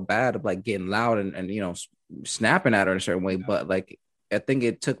kind of felt bad of like getting loud and you know, snapping at her in a certain way. Yeah. But like, I think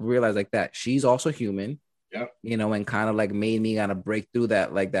it took realize like that she's also human, Yep. you know, and kind of like made me kind of break through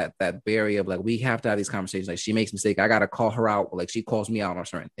that, like that barrier of like, we have to have these conversations. Like, she makes mistake, I got to call her out. Like, she calls me out on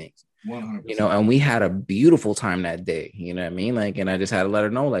certain things, you know, 100%. and we had a beautiful time that day, you know what I mean? Like, and I just had to let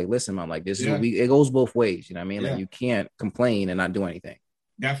her know, like, listen, mom, like, this is what Yeah. it goes both ways, you know what I mean? Like, Yeah. you can't complain and not do anything.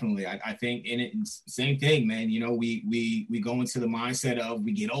 Definitely. I think in it, same thing, man. You know, we go into the mindset of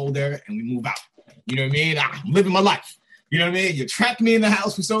we get older and we move out. You know what I mean? I'm living my life. You know what I mean? You trapped me in the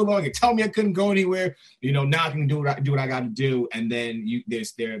house for so long. You tell me I couldn't go anywhere. You know, now I can do what I got to do. And then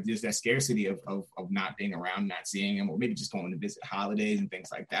there's that scarcity of not being around, not seeing him, or maybe just going to visit holidays and things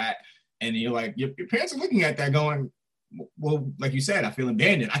like that. And you're like, your parents are looking at that going, well, like you said, I feel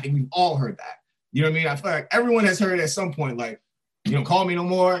abandoned. I think we've all heard that. You know what I mean? I feel like everyone has heard at some point, like, you don't call me no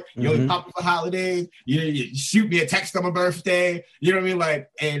more. You only pop up for holidays. You shoot me a text on my birthday. You know what I mean? Like,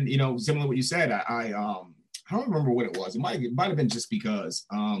 and you know, similar to what you said, I don't remember what it was. It might have been just because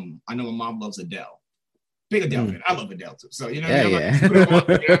I know my mom loves Adele. Big Adele fan. I love Adele too. So you know what I Yeah, mean? I'm not yeah. gonna put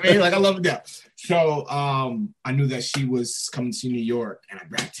her on, you know what I mean? Like I love Adele. So I knew that she was coming to New York and I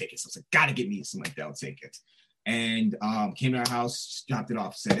grabbed tickets. I was like, gotta get me some Adele tickets. And came to our house, dropped it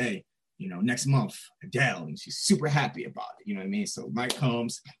off, said, hey, you know, next month, Adele, and she's super happy about it. You know what I mean? So Mike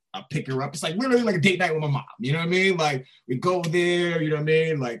comes, I'll pick her up. It's like literally like a date night with my mom. You know what I mean? Like we go there, you know what I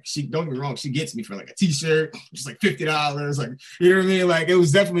mean? Like she, don't get me wrong, she gets me for like a t-shirt, just like $50. Like, you know what I mean? Like it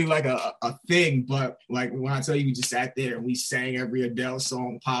was definitely like a thing. But like when I tell you we just sat there and we sang every Adele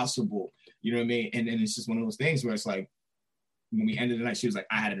song possible, you know what I mean? And then it's just one of those things where it's like when we ended the night, she was like,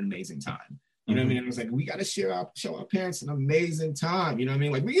 I had an amazing time. You know what I mean? And it was like, we got to show our parents an amazing time. You know what I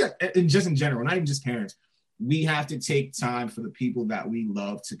mean? Like we got, and just in general, not even just parents, we have to take time for the people that we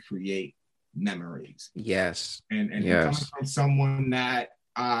love to create memories. Yes. And coming Yes. from someone that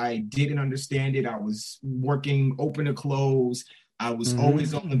I didn't understand it, I was working open to close. I was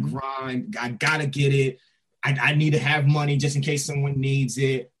always on the grind. I gotta get it. I need to have money just in case someone needs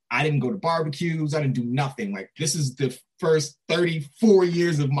it. I didn't go to barbecues. I didn't do nothing. Like this is the first 34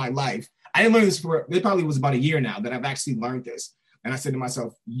 years of my life. I didn't learn this for, it probably was about a year now that I've actually learned this. And I said to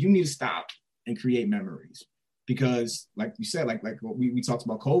myself, you need to stop and create memories. Because like you said, like we talked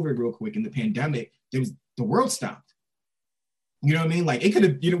about COVID real quick in the pandemic, the world stopped. You know what I mean? Like it could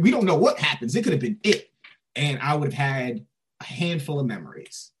have, you know, we don't know what happens. It could have been it. And I would have had a handful of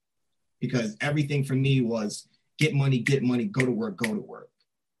memories because everything for me was get money, go to work, go to work.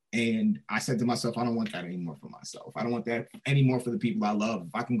 And I said to myself, I don't want that anymore for myself. I don't want that anymore for the people I love.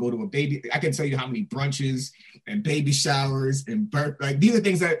 If I can go to a baby, I can tell you how many brunches and baby showers and birth, like these are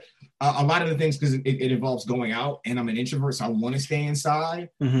things that a lot of the things, because it involves going out and I'm an introvert, so I want to stay inside.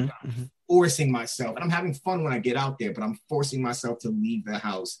 Forcing myself, and I'm having fun when I get out there, but I'm forcing myself to leave the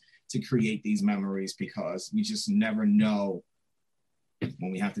house to create these memories because we just never know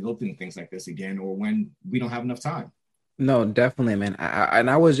when we have to go through things like this again or when we don't have enough time. No, definitely, man. And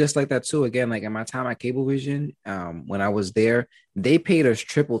I was just like that too. Again, like in my time at Cablevision, when I was there, they paid us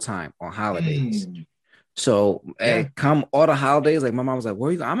triple time on holidays. So Yeah, come all the holidays, like my mom was like, where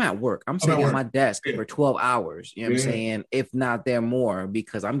are you? I'm at work. I'm I'm at sitting at work. my desk Yeah, for 12 hours. You know what I'm yeah, saying? If not there more,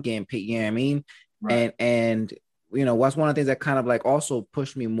 because I'm getting paid, you know what I mean? right. And you know, what's one of the things that kind of like also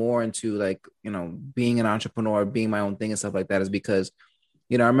pushed me more into like, you know, being an entrepreneur, being my own thing and stuff like that is because,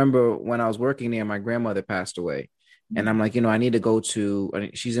 you know, I remember when I was working there, my grandmother passed away. And I'm like, I need to go to,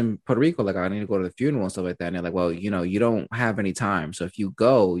 she's in Puerto Rico. Like, I need to go to the funeral and stuff like that. And they're like, well, you don't have any time. So if you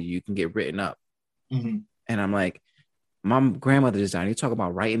go, you can get written up. Mm-hmm. And I'm like, my grandmother just died. You talk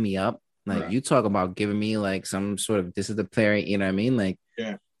about writing me up. Like, Right. you talk about giving me like some sort of disciplinary, you know what I mean? Like,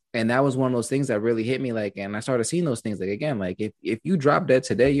 Yeah. and that was one of those things that really hit me. Like, and I started seeing those things. Like, again, like if you drop dead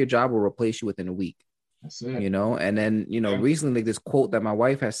today, your job will replace you within a week. That's it. And then Yeah. recently, like this quote that my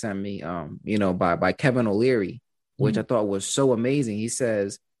wife has sent me, by Kevin O'Leary, which I Mm. thought was so amazing. He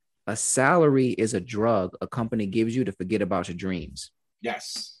says, "A salary is a drug a company gives you to forget about your dreams."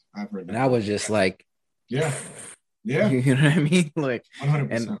 Yes, I've heard And that I quote. was just like, Yeah. Yeah. you know what I mean? Like,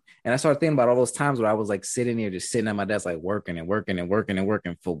 100%. and I started thinking about all those times where I was like sitting here, just sitting at my desk, like working and working and working and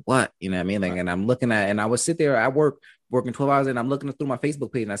working for what? You know what I mean? Like, Right. and I'm looking at, and I would sit there at work, working 12 hours, and I'm looking through my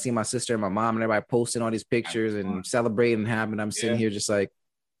Facebook page, and I see my sister and my mom and everybody posting all these pictures and celebrating and having. I'm sitting Yeah. here just like,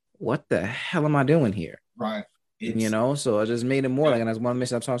 what the hell am I doing here? Right. So I just made it more like, and that's one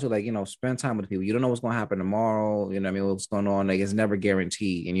mission I'm talking to, like, spend time with people. You don't know what's going to happen tomorrow. You know what I mean? What's going on? Like, it's never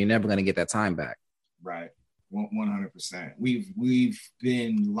guaranteed, and you're never going to get that time back. Right. 100%. We've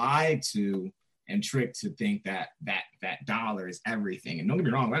been lied to and tricked to think that dollar is everything. And don't get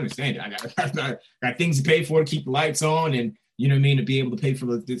me wrong, I understand it. I got things to pay for to keep the lights on, and you know what I mean, to be able to pay for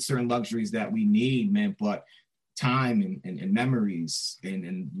the certain luxuries that we need, man. But time and memories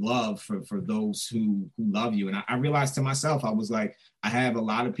and love for those who love you. And I realized to myself, I was like, I have a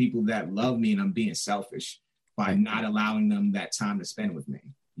lot of people that love me, and I'm being selfish by not allowing them that time to spend with me.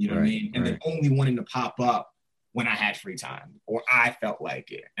 You know what I mean? And then only wanting to pop up when I had free time or I felt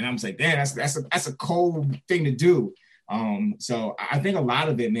like it. And I was like, damn, that's a cold thing to do. So I think a lot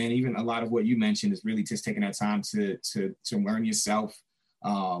of it, man, even a lot of what you mentioned is really just taking that time to learn yourself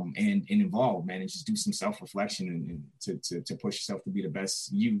and involve, man, and just do some self-reflection and to push yourself to be the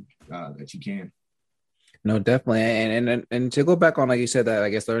best you that you can. No, definitely. And to go back on, like you said, that I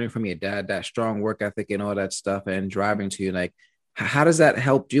guess learning from your dad, that strong work ethic and all that stuff and driving to you, like, how does that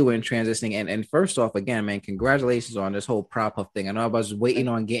help you in transitioning? And first off, again, man, congratulations on this whole prop up thing. I know I was waiting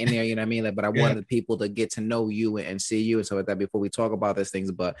on getting there, you know what I mean? Like, but I wanted the people to get to know you and see you and stuff like that before we talk about these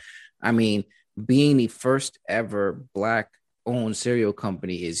things. But I mean, being the first ever Black owned cereal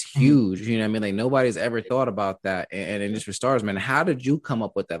company is huge. You know what I mean? Like, nobody's ever thought about that. And just for stars, man, how did you come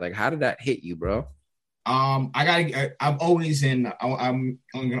up with that? Like, how did that hit you, bro? I'm always I'm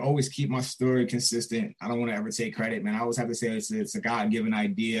gonna always keep my story consistent. I don't want to ever take credit, man. I always have to say it's a God-given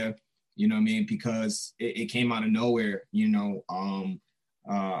idea, you know what I mean? Because it came out of nowhere, you know.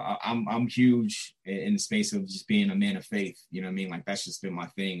 I'm huge in the space of just being a man of faith, you know what I mean? Like, that's just been my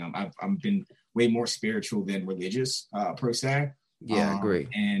thing. I've been way more spiritual than religious per se. Yeah, I agree.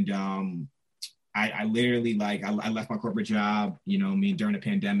 And I literally, like, I left my corporate job, you know what I mean, during the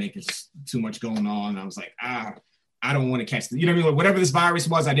pandemic. It's just too much going on. I was like, I don't want to catch the, you know what I mean? Like, whatever this virus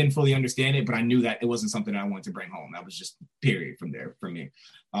was, I didn't fully understand it, but I knew that it wasn't something that I wanted to bring home. That was just period from there for me.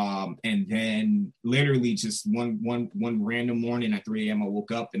 And then literally just one random morning at 3 a.m., I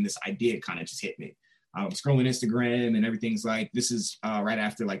woke up and this idea kind of just hit me. I'm scrolling Instagram and everything's like, this is right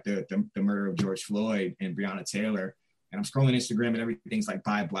after like the murder of George Floyd and Breonna Taylor. And I'm scrolling Instagram and everything's like,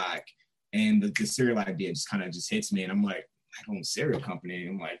 buy Black. And the cereal idea just kind of just hits me. And I'm like, I own a cereal company. And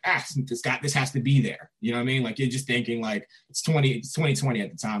I'm like, this has to be there. You know what I mean? Like, you're just thinking like, it's 2020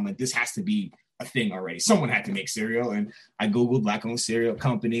 at the time. Like, this has to be a thing already. Someone had to make cereal. And I Googled Black owned cereal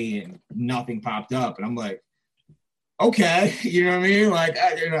company and nothing popped up. And I'm like, okay, you know what I mean? Like,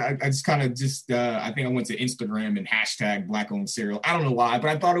 I just kind of I think I went to Instagram and hashtag Black owned cereal. I don't know why, but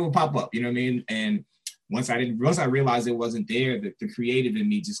I thought it would pop up, you know what I mean? And once I realized it wasn't there, the creative in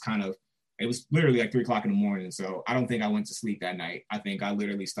me just kind of, it was literally like 3 o'clock in the morning. So I don't think I went to sleep that night. I think I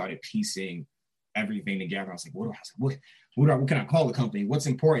literally started piecing everything together. I was like, what can I call the company? What's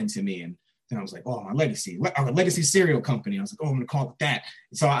important to me? And then I was like, oh, my legacy, a legacy cereal company. I was like, oh, I'm going to call it that.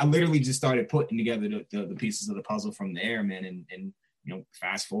 So I literally just started putting together the pieces of the puzzle from there, man. And you know,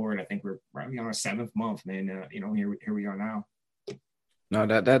 fast forward, I think we're right on our 7th month, man. You know, here we are now. No,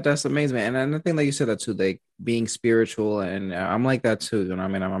 that's amazing, man. And I think that you said that too, like being spiritual, and I'm like that too. You know, I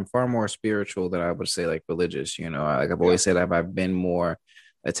mean, I'm far more spiritual than I would say like religious. You know, like I've always said, I've been more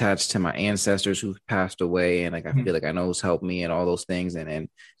attached to my ancestors who've passed away, and like I feel like I know who's helped me and all those things, and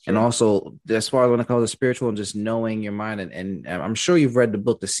also as far as when it comes to spiritual and just knowing your mind, and I'm sure you've read the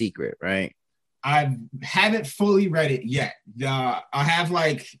book The Secret, right? I haven't fully read it yet. I have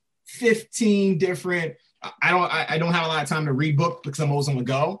like 15 different. I don't have a lot of time to read books because I'm always on the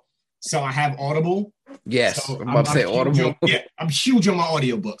go. So I have Audible. Yes, so I'm about to say Audible. I'm huge on my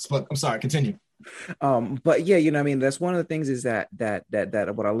audiobooks, but I'm sorry, continue. But yeah, you know, I mean, that's one of the things is that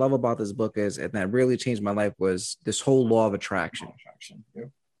what I love about this book is, and that really changed my life was this whole law of attraction. Yeah.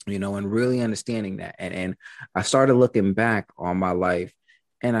 You know, and really understanding that. And I started looking back on my life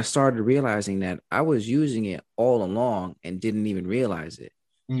and I started realizing that I was using it all along and didn't even realize it.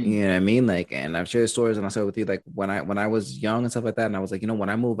 You know what I mean? Like, and I've shared stories and I said with you, like when I was young and stuff like that, and I was like, you know, when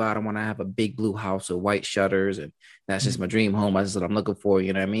I move out, I want to have a big blue house with white shutters, and that's just my dream home. That's what I'm looking for.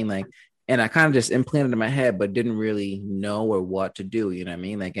 You know what I mean? Like, and I kind of just implanted in my head, but didn't really know or what to do. You know what I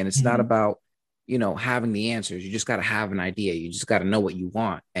mean? Like, and it's not about, you know, having the answers. You just got to have an idea. You just got to know what you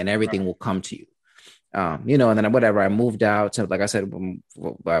want, and everything will come to you. You know, and then whatever, I moved out. So, like I said,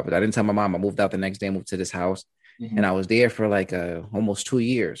 I didn't tell my mom. I moved out the next day, moved to this house, and I was there for like almost 2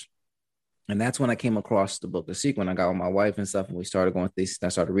 years. And that's when I came across the book, The Secret. When I got with my wife and stuff, and we started going through this, I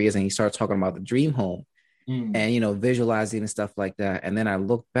started reading, and he started talking about the dream home and, you know, visualizing and stuff like that. And then I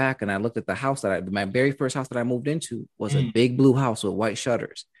looked back and I looked at the house my very first house that I moved into was a big blue house with white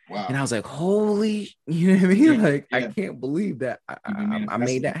shutters. Wow. And I was like, holy, you know what I mean? Like, I can't believe that I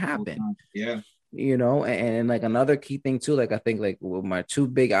made that happen. Yeah. You know, and like another key thing too, like I think like my two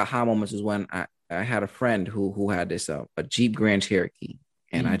big aha moments is when I had a friend who had this a Jeep Grand Cherokee.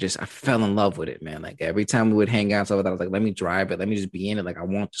 And I fell in love with it, man. Like every time we would hang out and stuff like that, I was like, let me drive it. Let me just be in it. Like, I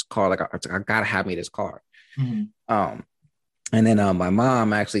want this car. Like, I gotta have me this car. And then my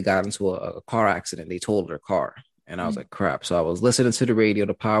mom actually got into a car accident. They totaled her car. And I was like, crap. So I was listening to the radio,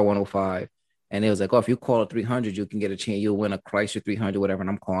 the Power 105. And it was like, oh, if you call it 300, you can get a chance. You'll win a Chrysler 300, whatever. And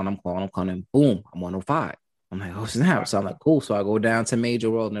I'm calling. And boom, I'm 105. I'm like, oh, snap. So I'm like, cool. So I go down to Major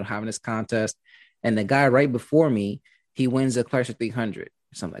World and they're having this contest. And the guy right before me, he wins a Chrysler 300.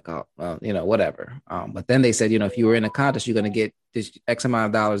 So I'm like, oh, well, you know, whatever. But then they said, you know, if you were in a contest, you're going to get this X amount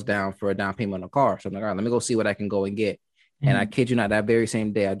of dollars down for a down payment on a car. So I'm like, all right, let me go see what I can go and get. And I kid you not, that very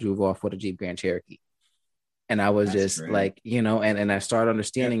same day, I drove off with a Jeep Grand Cherokee. And I was That's just great. Like, you know, and I started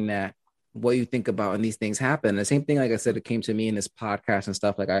understanding that what you think about and these things happen. And the same thing, like I said, it came to me in this podcast and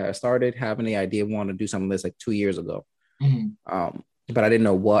stuff. Like I started having the idea of wanting to do something like this like 2 years ago. But I didn't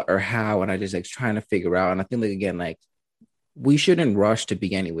know what or how. And I just like trying to figure out. And I think like, again, like, we shouldn't rush to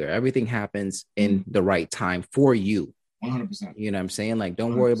be anywhere. Everything happens in the right time for you. 100%. You know what I'm saying? Like,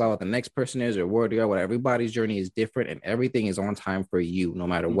 don't worry about what the next person is or where they are. What everybody's journey is different, and everything is on time for you, no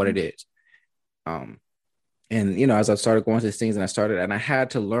matter what it is. And you know, as I started going through these things, and I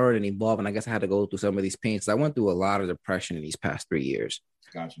had to learn and evolve, and I guess I had to go through some of these pains. I went through a lot of depression in these past 3 years.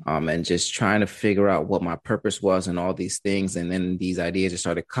 Gotcha. And just trying to figure out what my purpose was and all these things. And then these ideas just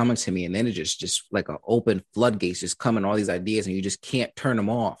started coming to me. And then it just like an open floodgates, just coming, all these ideas, and you just can't turn them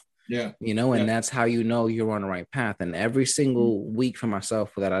off. Yeah. You know, and that's how you know you're on the right path. And every single week for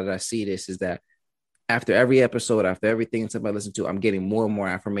myself that I see this is that after every episode, after everything somebody listen to, I'm getting more and more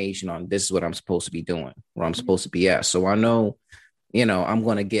affirmation on this is what I'm supposed to be doing, where I'm supposed to be at. So I know, you know, I'm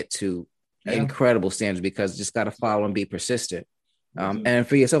going to get to incredible standards because just got to follow and be persistent. And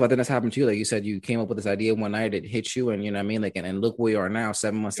for yourself, I think that's happened to you. Like you said, you came up with this idea one night, it hit you, and you know what I mean? Like, and look where you are now,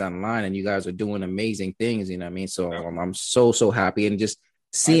 7 months down the line, and you guys are doing amazing things, you know what I mean? So I'm so happy, and just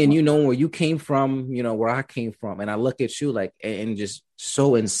seeing, you know, where you came from, you know, where I came from. And I look at you like, and just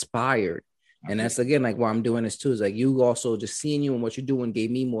so inspired. And that's again, like why I'm doing this too, is like you also just seeing you and what you're doing gave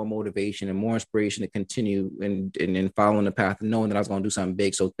me more motivation and more inspiration to continue and following the path and knowing that I was going to do something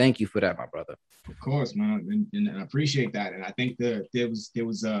big. So thank you for that, my brother. Of course, man. And I appreciate that. And I think that there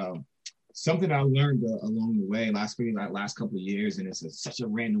was something I learned along the way last couple of years. And it's such a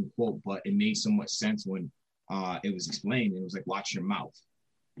random quote, but it made so much sense when it was explained. It was like, watch your mouth.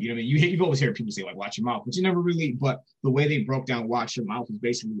 You know what I mean? You always hear people say, like, watch your mouth, but you never really, but the way they broke down watch your mouth is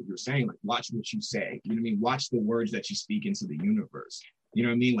basically what you're saying, like, watch what you say. You know what I mean? Watch the words that you speak into the universe. You know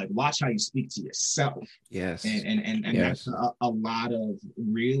what I mean? Like, watch how you speak to yourself. Yes. And yes. that's a lot of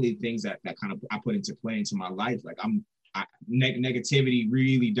really things that kind of I put into play into my life. Like, negativity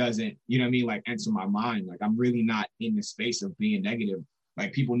really doesn't, you know what I mean? Like, enter my mind. Like, I'm really not in the space of being negative.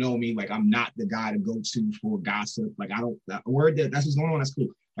 Like, people know me, like, I'm not the guy to go to for gossip. Like, that's what's going on. That's cool.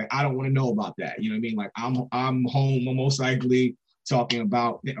 Like, I don't want to know about that. You know what I mean? Like, I'm home most likely talking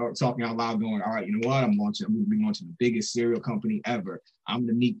out loud, going, all right, you know what? I'm going to be going to the biggest cereal company ever. I'm going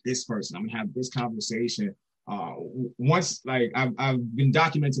to meet this person. I'm going to have this conversation. Once, like, I've been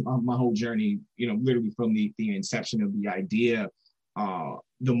documenting my whole journey, you know, literally from the inception of the idea. The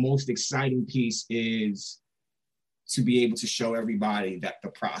most exciting piece is to be able to show everybody that the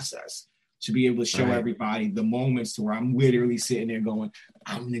process, to be able to show everybody the moments to where I'm literally sitting there going,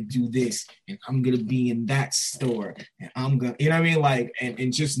 I'm going to do this and I'm going to be in that store and I'm going to, you know what I mean? Like,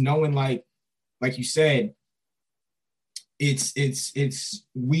 and just knowing, like you said, it's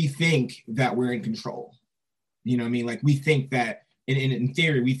we think that we're in control. You know what I mean? Like we think that in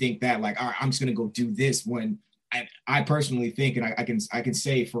theory, we think that like, all right, I'm just gonna go do this when I personally think, and I can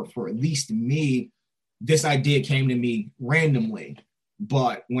say for at least me, this idea came to me randomly.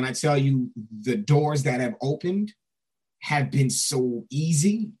 But when I tell you the doors that have opened have been so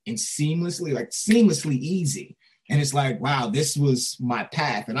easy and seamlessly easy. And it's like, wow, this was my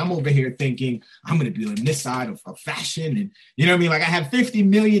path. And I'm over here thinking, I'm going to be on this side of fashion. And you know what I mean? Like I have 50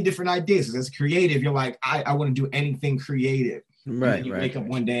 million different ideas. As a creative, you're like, I want to do anything creative. Right. And then you wake up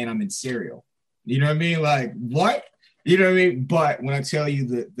one day and I'm in cereal. You know what I mean? Like, what? You know what I mean? But when I tell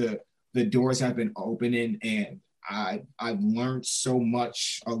you the doors have been opening and I've learned so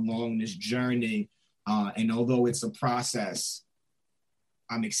much along this journey. And although it's a process,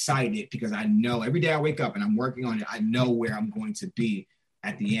 I'm excited because I know every day I wake up and I'm working on it, I know where I'm going to be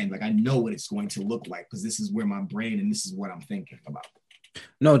at the end. Like I know what it's going to look like because this is where my brain and this is what I'm thinking about.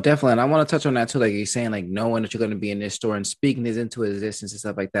 No, definitely. And I want to touch on that too. Like you're saying, like knowing that you're going to be in this store and speaking this into existence and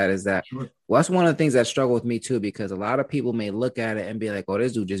stuff like that is that, sure. Well, that's one of the things that struggle with me too, because a lot of people may look at it and be like, oh,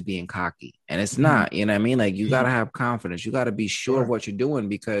 this dude just being cocky. And it's not, you know what I mean? Like you got to have confidence. You got to be sure of what you're doing,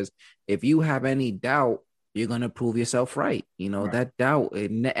 because if you have any doubt, you're going to prove yourself right. You know, that doubt,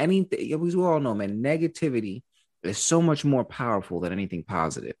 anything, we all know, man, negativity is so much more powerful than anything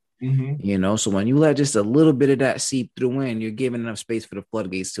positive. You know, so when you let just a little bit of that seep through in, you're giving enough space for the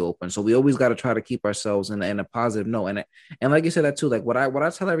floodgates to open. So we always got to try to keep ourselves in a positive note. And like you said that too, like what I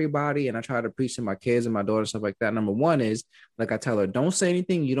tell everybody, and I try to preach to my kids and my daughter, stuff like that. Number one is, like I tell her, don't say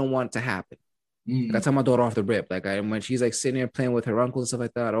anything you don't want to happen. Like I tell my daughter off the rip, like when she's like sitting there playing with her uncle and stuff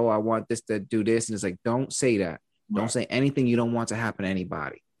like that, oh, I want this to do this. And it's like, don't say that. Don't say anything you don't want to happen to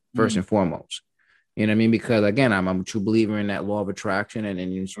anybody, first and foremost. You know what I mean? Because again, I'm a true believer in that law of attraction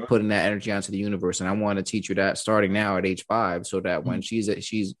and you're putting that energy onto the universe. And I want to teach you that starting now at age 5, so that when she's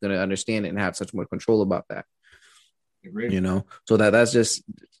going to understand it and have such more control about that. You know, so that's just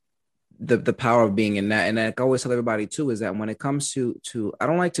the power of being in that. And I always tell everybody too, is that when it comes to I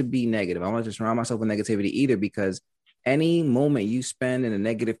don't like to be negative. I don't like to surround myself with negativity either, because any moment you spend in a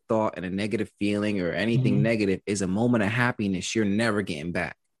negative thought and a negative feeling or anything negative is a moment of happiness you're never getting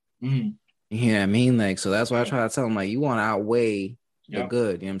back. You know what I mean? Like, so that's why I try to tell them, like, you want to outweigh the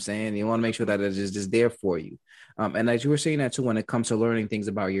good, you know what I'm saying? You want to make sure that it's just there for you. And as you were saying that too, when it comes to learning things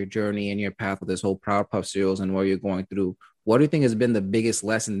about your journey and your path with this whole Proud Puff cereals and what you're going through, what do you think has been the biggest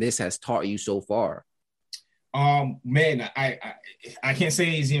lesson this has taught you so far? Man, I can't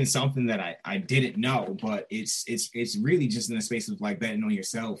say it's even something that I didn't know, but it's really just in the space of like betting on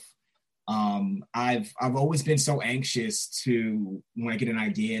yourself. I've always been so anxious to, when I get an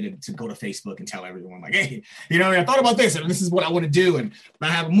idea, to go to Facebook and tell everyone, like, hey, you know, I thought about this and this is what I want to do, and I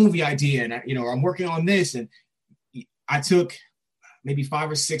have a movie idea, and you know, I'm working on this. And I took maybe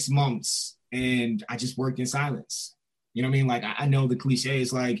 5 or 6 months and I just worked in silence. You know what I mean? Like, I know the cliche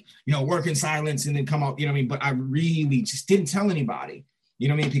is like, you know, work in silence and then come out, you know what I mean? But I really just didn't tell anybody. You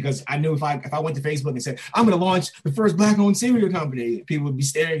know what I mean? Because I knew if I went to Facebook and said, I'm going to launch the first Black-owned cereal company, people would be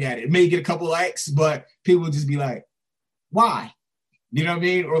staring at it. It may get a couple likes, but people would just be like, why? You know what I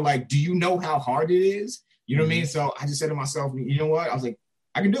mean? Or like, do you know how hard it is? You know what I mean? So I just said to myself, you know what? I was like,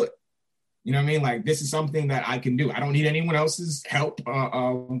 I can do it. You know what I mean? Like, this is something that I can do. I don't need anyone else's help.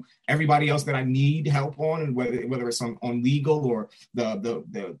 Everybody else that I need help on, and whether it's on legal or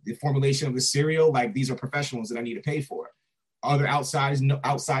the formulation of the cereal, like, these are professionals that I need to pay for. Other outside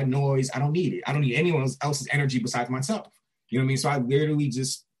noise, I don't need it. I don't need anyone else's energy besides myself. You know what I mean? So I literally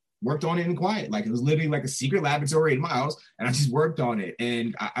just worked on it in quiet. Like, it was literally like a secret laboratory in my house, and I just worked on it.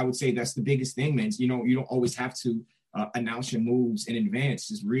 And I would say that's the biggest thing, man. You know, you don't always have to announce your moves in advance.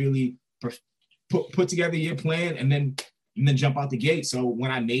 Just really put together your plan and then jump out the gate. So when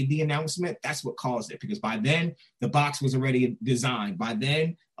I made the announcement, that's what caused it, because by then the box was already designed. By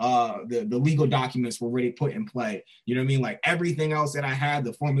then the legal documents were already put in play. You know what I mean? Like, everything else that I had,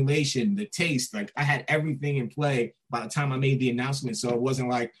 the formulation, the taste, like, I had everything in play by the time I made the announcement. So it wasn't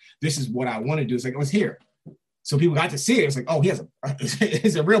like, this is what I want to do. It's like, oh, it's here. So people got to see it. It's like, oh,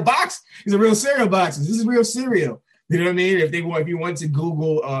 it's a real box. It's a real cereal box. This is real cereal. You know what I mean? If you want to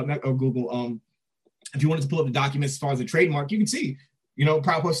Google, if you wanted to pull up the documents as far as the trademark, you can see, you know,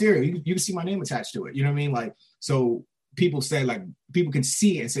 Proud Puff cereal. You can see my name attached to it. You know what I mean? Like, so people say, like, people can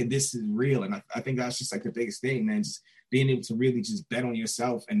see it and say, this is real. And I think that's just like the biggest thing, man. Just being able to really just bet on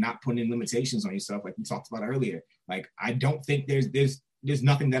yourself and not putting in limitations on yourself, like we talked about earlier. Like, I don't think there's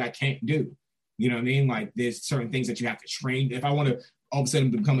nothing that I can't do. You know what I mean? Like, there's certain things that you have to train. If I want to all of a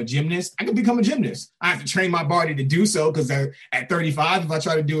sudden become a gymnast. I could become a gymnast. I have to train my body to do so because at 35, if I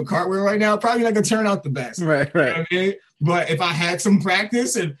try to do a cartwheel right now, probably not going to turn out the best. Right. You know what I mean? But if I had some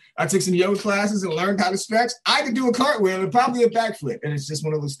practice and I took some yoga classes and learned how to stretch, I could do a cartwheel and probably a backflip. And it's just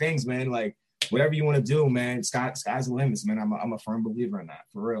one of those things, man. Like, whatever you want to do, man, sky's the limits, man. I'm a firm believer in that,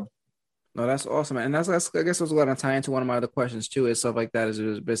 for real. No, that's awesome, man. And that's I guess was going to tie into one of my other questions too. Is stuff like that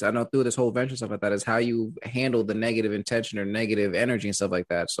is I know through this whole venture stuff like that is how you handle the negative intention or negative energy and stuff like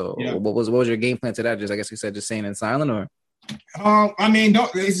that. So what was your game plan to that? Just I guess you said just saying in silent or. I mean,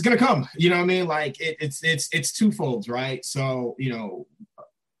 it's gonna come. You know what I mean? Like it's twofold, right? So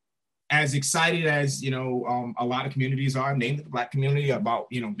as excited as a lot of communities are, named the Black community, about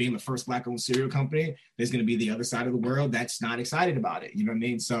being the first Black-owned cereal company, there's going to be the other side of the world that's not excited about it. You know what I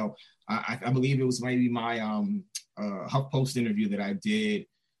mean? So I believe it was maybe my HuffPost interview that I did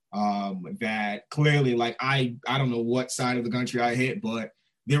that clearly, like, I don't know what side of the country I hit, but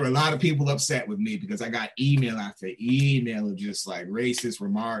there were a lot of people upset with me because I got email after email of just like racist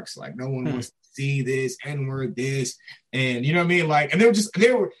remarks, like no one wants to see this, N-word this, and you know what I mean? Like, and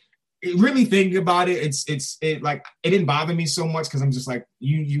they were really thinking about it. It like, it didn't bother me so much because I'm just like,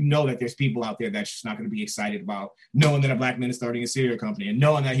 you know that there's people out there that's just not going to be excited about knowing that a Black man is starting a cereal company and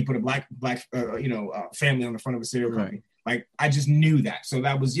knowing that he put a black family on the front of a cereal company. Like, I just knew that. So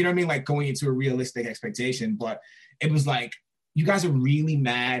that was, you know what I mean? Like, going into a realistic expectation, but it was like, you guys are really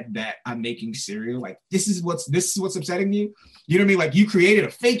mad that I'm making cereal. Like, this is what's upsetting you. You know what I mean? Like, you created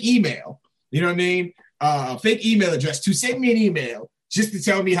a fake email, you know what I mean? A fake email address to send me an email just to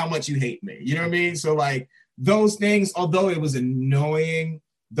tell me how much you hate me. You know what I mean? So like, those things, although it was annoying,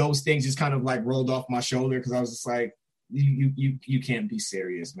 those things just kind of like rolled off my shoulder because I was just like, you can't be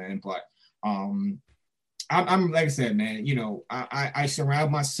serious, man. But I'm like I said, man, I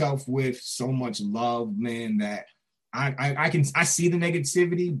surround myself with so much love, man, that I see the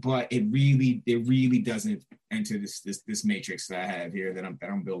negativity, but it really doesn't enter this matrix that I have here that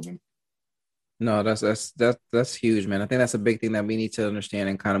I'm building. No, that's huge, man. I think that's a big thing that we need to understand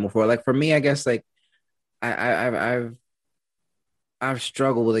and kind of move forward. Like for me, I guess like I've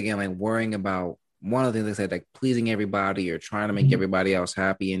struggled with, again, like worrying about one of the things I said, like pleasing everybody or trying to make everybody else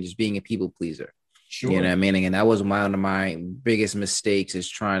happy and just being a people pleaser. Sure. You know what I mean? And that was one of my biggest mistakes, is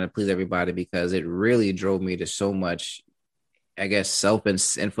trying to please everybody, because it really drove me to so much, I guess,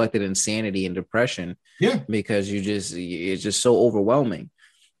 self-inflicted insanity and depression. Yeah. Because it's just so overwhelming.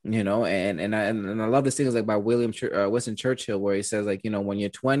 And I love this thing is like by Winston Churchill, where he says, like, when you're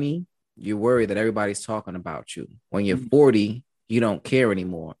 20, you worry that everybody's talking about you. When you're 40, you don't care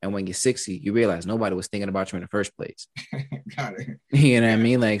anymore. And when you're 60, you realize nobody was thinking about you in the first place. Got it. You know what I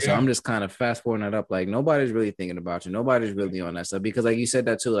mean? Like, so I'm just kind of fast forwarding that up. Like, nobody's really thinking about you. Nobody's really on that stuff, because like you said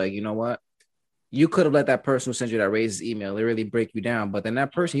that too, like, you know what? You could have let that person who sent you that racist email really break you down, but then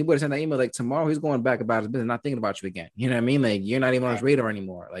that person, he would have sent that email like tomorrow, he's going back about his business, not thinking about you again. You know what I mean? Like, you're not even on his radar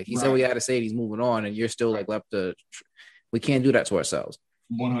anymore. Like, he said what he had to say, he's moving on, and you're still like left to. We can't do that to ourselves.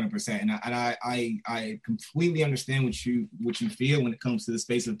 100%, and I completely understand what you feel when it comes to the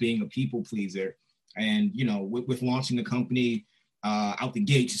space of being a people pleaser, and with launching the company out the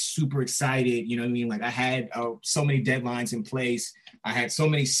gate, just super excited. You know what I mean? Like, I had so many deadlines in place. I had so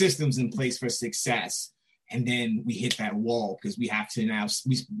many systems in place for success. And then we hit that wall because we have to now,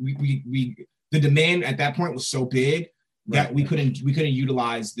 the demand at that point was so big that we couldn't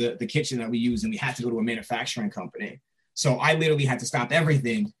utilize the kitchen that we use, and we had to go to a manufacturing company. So I literally had to stop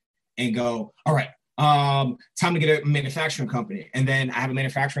everything and go, all right, time to get a manufacturing company. And then I have a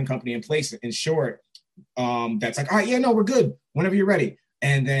manufacturing company in place, in short, that's like, all right, yeah, no, we're good whenever you're ready.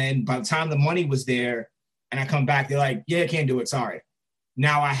 And then by the time the money was there and I come back, they're like, yeah, I can't do it, sorry.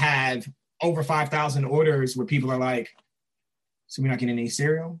 Now I have over 5,000 orders where people are like, so we're not getting any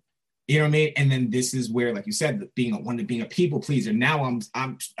cereal? You know what I mean? And then this is where, like you said, being a people pleaser. Now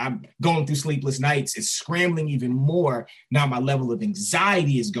I'm going through sleepless nights. It's scrambling even more. Now my level of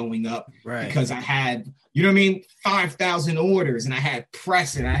anxiety is going up because I had, 5,000 orders, and I had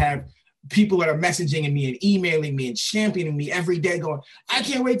press, and I have people that are messaging me and emailing me and championing me every day, going, I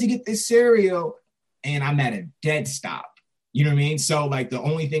can't wait to get this cereal. And I'm at a dead stop. You know what I mean? So like, the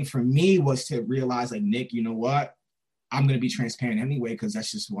only thing for me was to realize, like, Nick, you know what? I'm going to be transparent anyway, because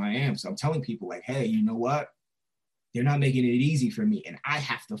that's just who I am. So I'm telling people, like, hey, you know what? They're not making it easy for me, and I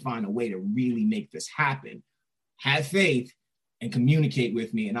have to find a way to really make this happen. Have faith and communicate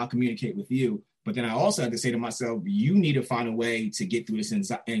with me, and I'll communicate with you. But then I also had to say to myself, you need to find a way to get through this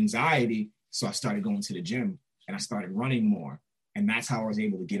anxiety. So I started going to the gym, and I started running more. And that's how I was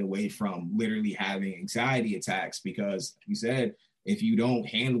able to get away from literally having anxiety attacks, because, like you said, if you don't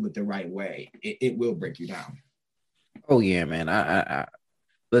handle it the right way, it will break you down. Oh yeah, man. I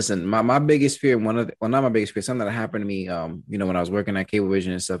listen. My biggest fear, well, not my biggest fear, something that happened to me. When I was working at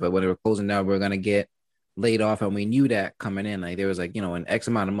Cablevision and stuff, but when they were closing down, we were gonna get laid off, and we knew that coming in. Like there was like, in X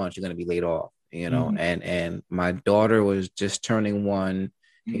amount of months, you're gonna be laid off. Mm-hmm. And my daughter was just turning one.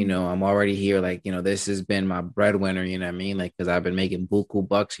 Mm-hmm. I'm already here. Like, this has been my breadwinner. You know what I mean? Like, because I've been making buku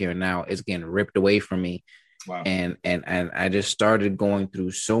bucks here, and now it's getting ripped away from me. Wow. And I just started going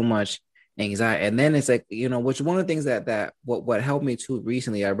through so much anxiety. And then it's like, which one of the things that what helped me too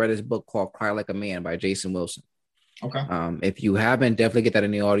recently, I read this book called Cry Like a Man by Jason Wilson. Okay. If you haven't, definitely get that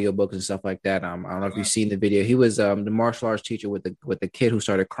in the audiobooks and stuff like that. I don't know if you've seen the video. He was the martial arts teacher with the kid who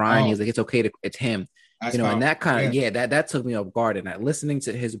started crying. He's like, it's okay it's him. That's And that kind of, yeah, that took me off guard. And that listening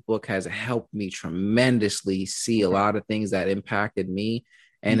to his book has helped me tremendously see a lot of things that impacted me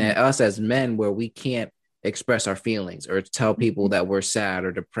and us as men, where we can't express our feelings or tell people that we're sad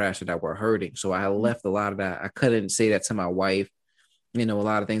or depressed or that we're hurting. So I left a lot of that. I couldn't say that to my wife, a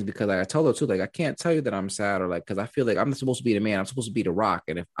lot of things, because like I told her too, like, I can't tell you that I'm sad, or like, because I feel like I'm supposed to be the man. I'm supposed to be the rock.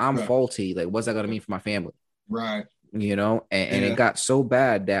 And if I'm faulty, like, what's that going to mean for my family? Right. And it got so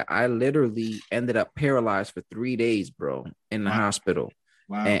bad that I literally ended up paralyzed for 3 days, bro, in the hospital.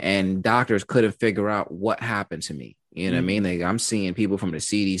 Wow. And doctors couldn't figure out what happened to me. You know what I mean? Like, I'm seeing people from the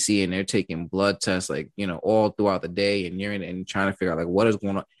CDC and they're taking blood tests, like, all throughout the day and urine and trying to figure out like what is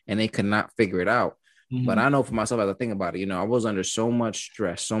going on. And they could not figure it out. But I know for myself, as I think about it, I was under so much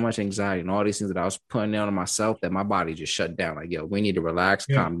stress, so much anxiety, and all these things that I was putting down on myself that my body just shut down. Like, yo, we need to relax,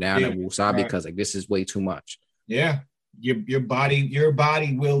 calm down, and woosah, because like this is way too much. Yeah, your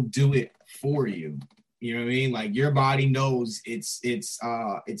body will do it for you. You know what I mean? Like your body knows its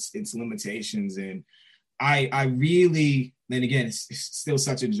limitations, and I really, and again, it's still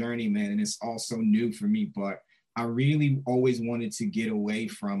such a journey, man, and it's all so new for me, but I really always wanted to get away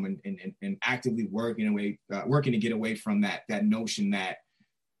from and actively working to get away from that notion that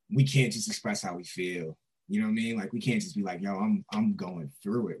we can't just express how we feel. You know what I mean? Like we can't just be like, yo, I'm going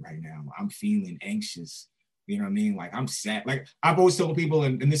through it right now. I'm feeling anxious. You know what I mean? Like I'm sad. Like I've always told people,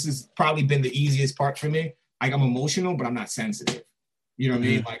 and this has probably been the easiest part for me. Like I'm emotional, but I'm not sensitive. You know what I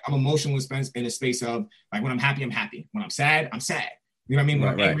mean? Like I'm emotional in a space of like when I'm happy, I'm happy. When I'm sad, I'm sad. You know what I mean? When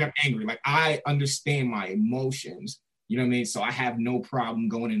I'm angry, I'm angry. Like I understand my emotions. You know what I mean? So I have no problem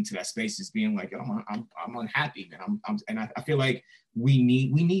going into that space as being like, oh, I'm unhappy, man. And I feel like we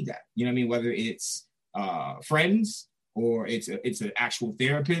need that. You know what I mean? Whether it's friends or it's an actual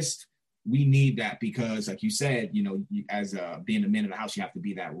therapist, we need that because, like you said, as being the man of the house, you have to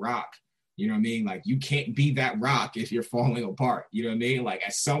be that rock. You know what I mean? Like you can't be that rock if you're falling apart. You know what I mean? Like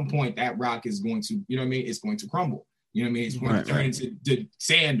at some point that rock is going to, you know what I mean? It's going to crumble. You know what I mean? It's going to turn into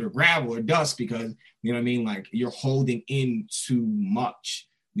sand or gravel or dust because, you know what I mean? Like you're holding in too much.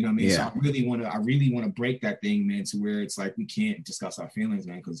 You know what I mean? Yeah. So I really want to break that thing, man, to where it's like we can't discuss our feelings,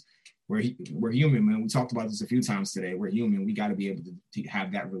 man, because we're human, man. We talked about this a few times today. We're human. We got to be able to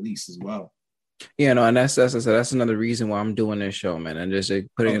have that release as well. Yeah, no, and that's another reason why I'm doing this show, man, and just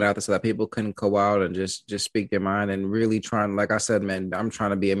putting it out there so that people can go out and just speak their mind and really trying, like I said, man, I'm trying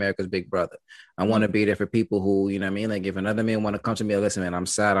to be America's big brother. I want to be there for people who, you know what I mean? Like if another man want to come to me, listen, man, I'm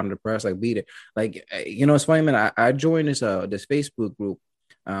sad, I'm depressed, like be there. Like, it's funny, man, I joined this Facebook group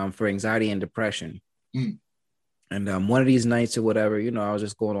for anxiety and depression. And one of these nights or whatever, I was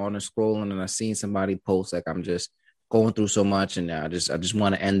just going on and scrolling and I seen somebody post like I'm just going through so much and I just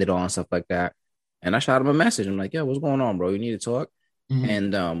want to end it all and stuff like that. And I shot him a message. I'm like, yo, what's going on, bro? You need to talk.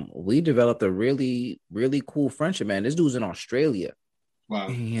 And we developed a really, really cool friendship, man. This dude's in Australia. Wow.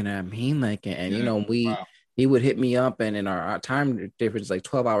 You know what I mean? Like, and he would hit me up and in our time difference, like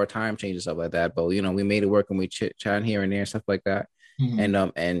 12-hour time change and stuff like that. But, we made it work and we chat here and there and stuff like that.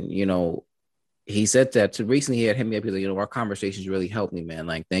 And he said that recently he had hit me up. He's like, our conversations really helped me, man.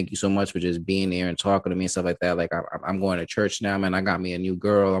 Like, thank you so much for just being there and talking to me and stuff like that. Like, I'm going to church now, man. I got me a new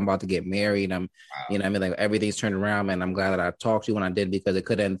girl. I'm about to get married. Like everything's turned around, man. I'm glad that I talked to you when I did because it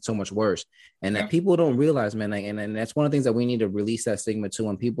could have ended so much worse. And that people don't realize, man. Like, and that's one of the things that we need to release that stigma to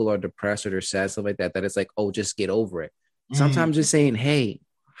when people are depressed or they're sad, stuff like that. That it's like, oh, just get over it. Sometimes just saying, hey,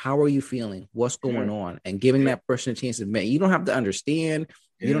 how are you feeling? What's going on? And giving that person a chance to admit. You don't have to understand.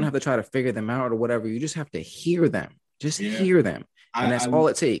 You don't have to try to figure them out or whatever. You just have to hear them. Just hear them. And that's all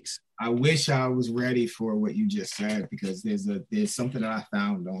it takes. I wish I was ready for what you just said because there's something that I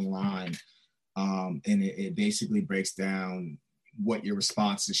found online. And it basically breaks down what your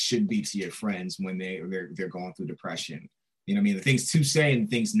responses should be to your friends when they're going through depression. You know what I mean? The things to say and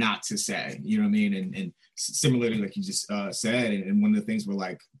things not to say. You know what I mean? And similarly, like you just said, and one of the things were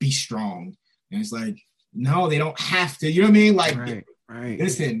like, be strong. And it's like, no, they don't have to. You know what I mean? Like, Right.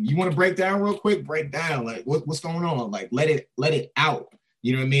 Listen, you want to break down real quick? Break down. Like what's going on? Like let it out.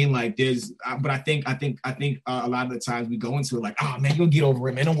 You know what I mean? Like but I think a lot of the times we go into it like, oh man, you'll get over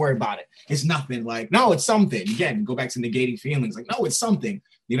it, man. Don't worry about it. It's nothing. Like, no, it's something. Again, go back to negating feelings. Like, no, it's something.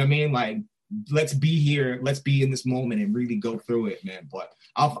 You know what I mean? Like, let's be here. Let's be in this moment and really go through it, man. But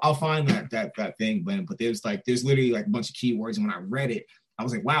I'll find that thing, man. But there's literally like a bunch of keywords. And when I read it, I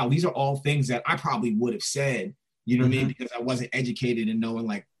was like, wow, these are all things that I probably would have said. You know what I mean? Because I wasn't educated in knowing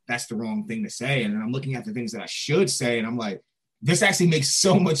like that's the wrong thing to say. And then I'm looking at the things that I should say, and I'm like, this actually makes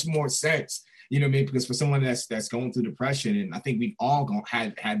so much more sense. You know what I mean? Because for someone that's going through depression, and I think we've all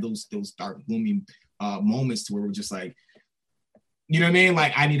had those dark, gloomy moments to where we're just like, you know what I mean?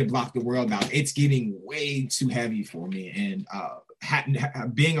 Like, I need to block the world out. It's getting way too heavy for me.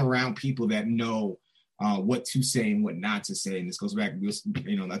 And being around people that know what to say and what not to say. And this goes back,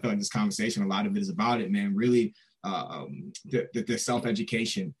 you know, I feel like this conversation, a lot of it is about it, man. Really, the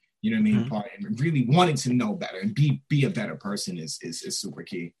self-education, you know what I mean, part, and really wanting to know better and be a better person is super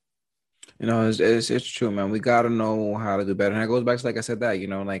key. You know, it's true, man. We got to know how to do better. And it goes back to, like I said, that, you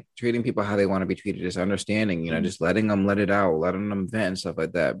know, like treating people how they want to be treated, just understanding, you know, just letting them let it out, letting them vent and stuff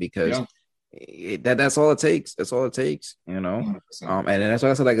like that, because that's all it takes. That's all it takes, you know. 100%. And that's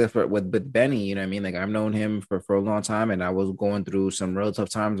why I said, like, with Benny, you know what I mean? Like, I've known him for a long time, and I was going through some real tough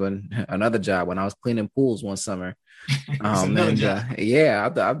times when another job, when I was cleaning pools one summer. Yeah,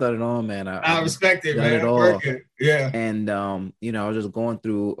 I've done it all, man. I respect it, man. It all. Yeah. And you know, I was just going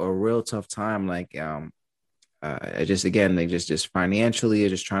through a real tough time, like I just, again, like just financially,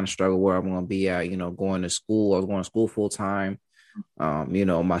 just trying to struggle where I'm going to be at, you know, going to school. I was going to school full time. You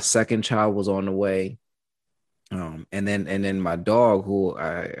know, my second child was on the way. And then my dog, who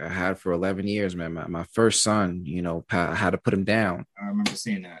I had for 11 years, man, my first son, you know, I had to put him down. I remember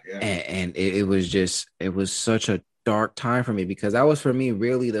seeing that. Yeah. And it was such a dark time for me, because that was, for me,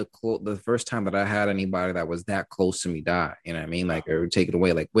 really the first time that I had anybody that was that close to me die. You know what I mean? Like, or take it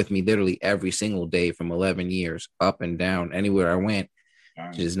away, like with me literally every single day from 11 years, up and down, anywhere I went,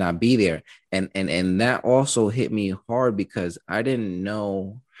 just not be there. And that also hit me hard, because I didn't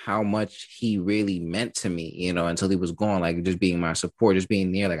know how much he really meant to me, you know, until he was gone. Like, just being my support, just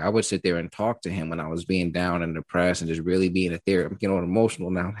being there. Like, I would sit there and talk to him when I was being down and depressed, and just really being a therapist. I'm getting all emotional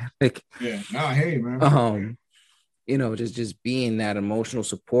now. Like, yeah, no, hey, man. You know, just being that emotional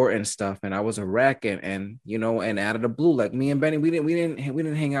support and stuff. And I was a wreck, and you know, and out of the blue, like, me and Benny, we didn't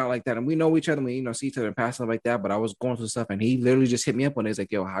hang out like that, and we know each other, we, you know, see each other and pass stuff like that. But I was going through stuff, and he literally just hit me up one day. He's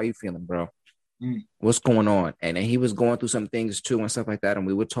like, yo, how you feeling, bro? What's going on? And then he was going through some things too and stuff like that, and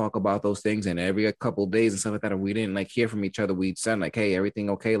we would talk about those things, and every a couple of days and stuff like that, and we didn't like hear from each other, we'd send like, hey, everything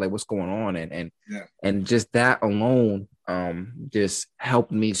okay? Like, what's going on? And just that alone just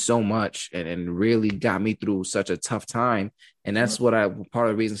helped me so much, and really got me through such a tough time. And that's what part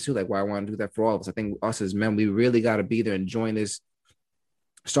of the reasons too, like, why I want to do that for all of us. I think us as men, we really got to be there and join this,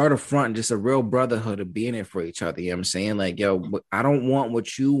 start a front, just a real brotherhood of being there for each other. You know what I'm saying? Like, yo, I don't want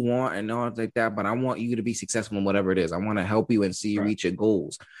what you want and all like that, but I want you to be successful in whatever it is. I want to help you and see you reach your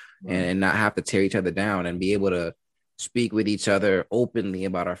goals, and not have to tear each other down, and be able to speak with each other openly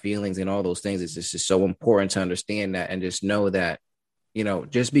about our feelings and all those things. It's just so important to understand that, and just know that, you know,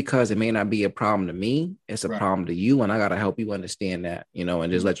 just because it may not be a problem to me, it's a problem to you. And I got to help you understand that, you know,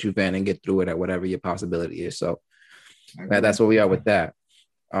 and just let you vent and get through it at whatever your possibility is. So that's where we are with that.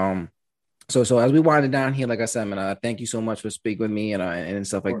 So as we wind it down here, like I said, man, thank you so much for speaking with me and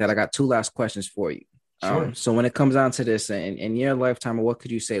stuff like that. I got two last questions for you. Sure. So when it comes down to this, in your lifetime, what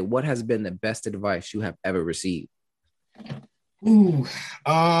could you say, what has been the best advice you have ever received? Ooh,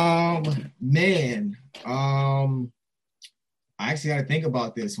 man, I actually got to think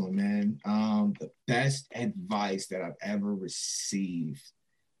about this one, man. The best advice that I've ever received.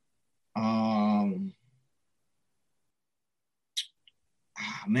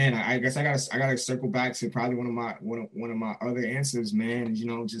 Man, I guess I gotta circle back to probably one of my other answers, man. You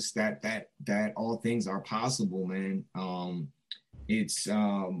know, just that all things are possible, man. It's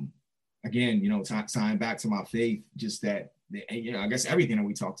again, you know, tying back to my faith, just that, you know, I guess everything that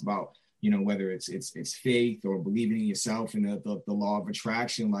we talked about, you know, whether it's faith or believing in yourself and the law of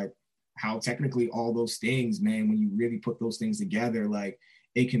attraction, like how technically all those things, man, when you really put those things together, like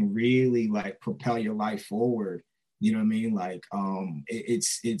it can really like propel your life forward. You know what I mean? Like,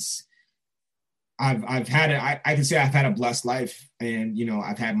 I've had it. I can say I've had a blessed life, and you know,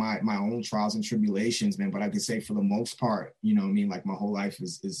 I've had my own trials and tribulations, man. But I could say for the most part, you know what I mean, like my whole life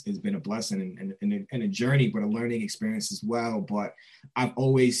has been a blessing and a journey, but a learning experience as well. But I've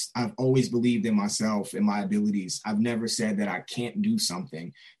always believed in myself and my abilities. I've never said that I can't do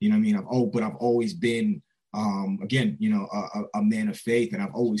something. You know what I mean? I've always been again, a man of faith, and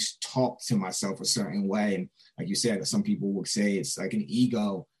I've always talked to myself a certain way. And like you said, some people would say it's like an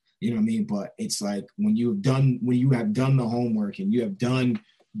ego, you know what I mean? But it's like when you have done the homework and you have done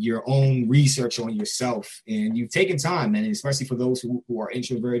your own research on yourself and you've taken time, and especially for those who are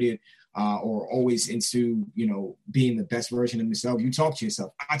introverted or always into, being the best version of yourself, you talk to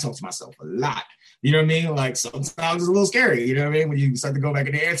yourself. I talk to myself a lot. You know what I mean? Like sometimes it's a little scary, you know what I mean? When you start to go back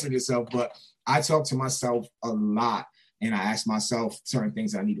and answer yourself, but I talk to myself a lot, and I ask myself certain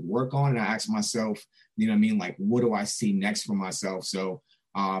things I need to work on. And I ask myself, you know what I mean? Like, what do I see next for myself? So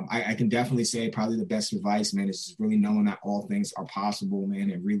I can definitely say probably the best advice, man, is just really knowing that all things are possible, man,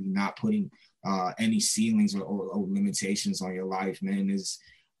 and really not putting any ceilings or limitations on your life, man.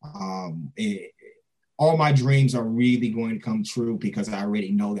 All my dreams are really going to come true because I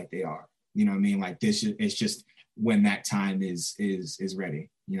already know that they are. You know what I mean? Like this, it's just when that time is ready.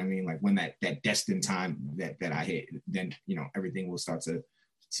 You know what I mean? Like when that destined time that I hit, then everything will start to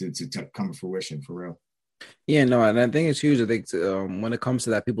come to fruition for real. Yeah, no, and I think it's huge. I think when it comes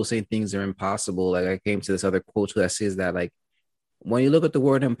to that, people saying things are impossible. Like I came to this other quote that says that, like, when you look at the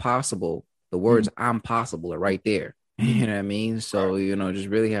word impossible, the words I'm possible are right there. You know what I mean? So, just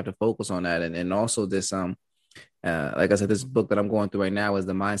really have to focus on that. And also this, like I said, this book that I'm going through right now is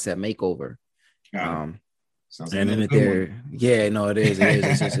The Mindset Makeover. Sounds and like then there, yeah, no, it is.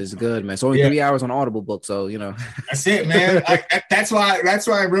 It's good, man. It's only 3 hours on Audible book, so That's it, man. That's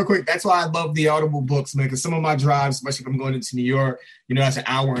why, real quick, that's why I love the Audible books, man. Because some of my drives, especially if I'm going into New York, that's an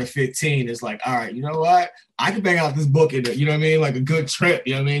hour and 15. It's like, all right, you know what? I can bang out this book in it. You know what I mean? Like a good trip.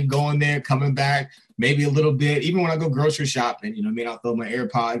 You know what I mean? Going there, coming back, maybe a little bit. Even when I go grocery shopping, you know what I mean? I'll throw my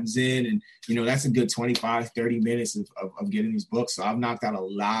AirPods in, and that's a good 25, 30 minutes of getting these books. So I've knocked out a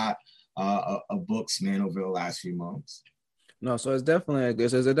lot of books, man, over the last few months. No, so it's definitely a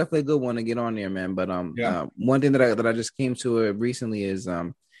good one to get on there, man. But Yeah. one thing that I just came to recently is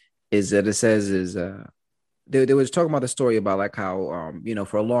that it says is they was talking about the story about like how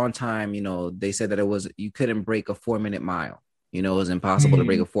for a long time they said that you couldn't break a 4-minute mile. It was impossible to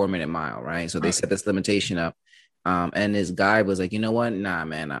break a 4-minute mile, right? So they set this limitation up. And this guy was like, you know what? Nah,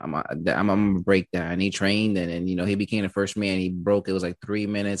 man, I'm gonna break that. And he trained, and he became the first man. He broke. It was like 3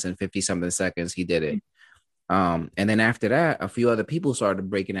 minutes and 50 something seconds. He did it. And then after that, a few other people started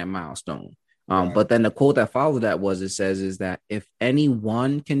breaking that milestone. But then the quote that followed that is that if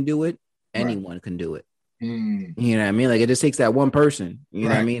anyone can do it, anyone can do it. You know what I mean? Like it just takes that one person, you know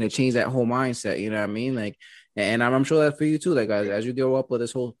what I mean, to change that whole mindset. You know what I mean? Like, and I'm sure that for you too. Like as you grow up with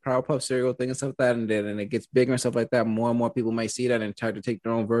this whole Proud Puff cereal thing and stuff like that, and it gets bigger and stuff like that, more and more people might see that and try to take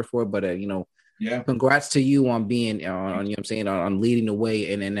their own verse for it. But congrats to you on being on you know what I'm saying, on leading the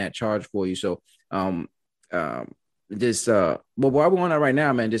way and in that charge for you. So well, while we're on that right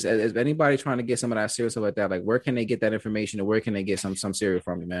now, man, just as anybody trying to get some of that cereal stuff like that, like where can they get that information, or where can they get some cereal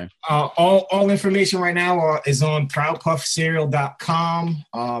from you, man? All information right now is on proudpuffcereal.com.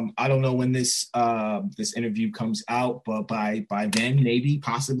 I don't know when this interview comes out, but by then, maybe,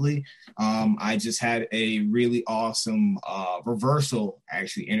 possibly. I just had a really awesome reversal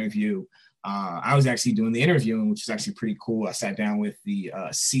actually interview. I was actually doing the interviewing, which is actually pretty cool. I sat down with the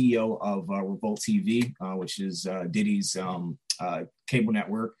CEO of Revolt TV, which is Diddy's cable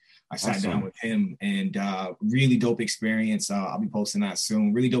network. I sat down with him, and really dope experience. I'll be posting that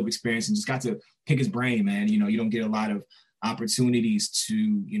soon. Really dope experience, and just got to pick his brain, man. You don't get a lot of opportunities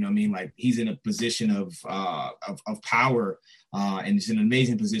to, like he's in a position of power, and it's an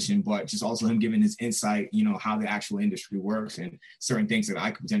amazing position, but just also him giving his insight, how the actual industry works and certain things that I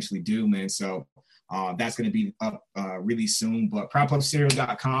could potentially do, man. So that's going to be up really soon, but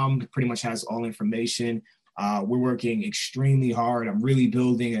proudpuffcereal.com pretty much has all information. We're working extremely hard. I'm really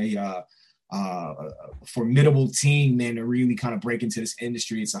building a formidable team, man, to really kind of break into this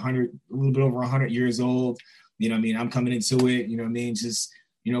industry. It's a little bit over 100 years old. You know what I mean? I'm coming into it, you know what I mean? Just,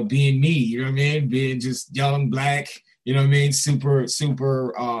 being me, you know what I mean? Being just young, black, you know what I mean? Super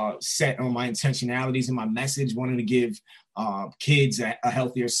set on my intentionalities and my message, wanting to give kids a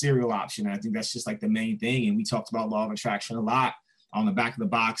healthier cereal option. And I think that's just like the main thing. And we talked about law of attraction a lot on the back of the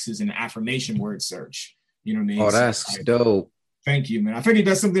boxes and the affirmation word search. You know what I mean? Oh, that's dope. Thank you, man. I figured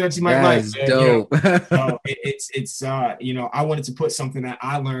that's something that you might like. That's dope. So it's I wanted to put something that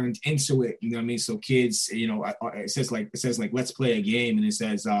I learned into it. You know what I mean? So kids, it says like let's play a game, and it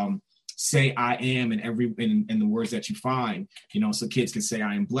says say I am in the words that you find. So kids can say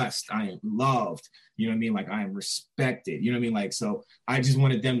I am blessed, I am loved. You know what I mean? Like I am respected. You know what I mean? Like, so I just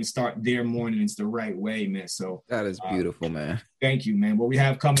wanted them to start their mornings the right way, man. So that is beautiful, man. Thank you, man. What we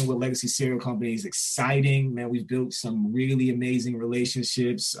have coming with Legacy Cereal Company is exciting, man. We've built some really amazing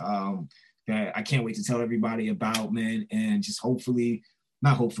relationships. that I can't wait to tell everybody about, man. And just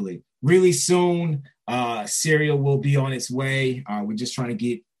really soon, cereal will be on its way. We're just trying to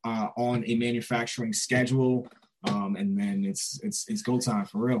get on a manufacturing schedule. And then it's go time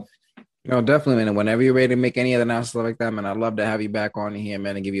for real. No, definitely, man. Whenever you're ready to make any other announcement like that, man, I'd love to have you back on here,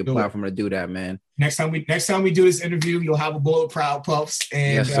 man, and give you a platform to do that, man. Next time we do this interview, you'll have a bowl of Proud Puffs,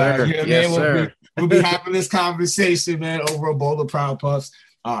 and yes, sir. We'll be having this conversation, man, over a bowl of Proud Puffs,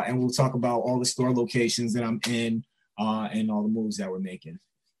 and we'll talk about all the store locations that I'm in, and all the moves that we're making.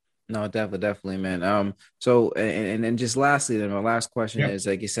 No, definitely, man. So, and just lastly, then my last question is,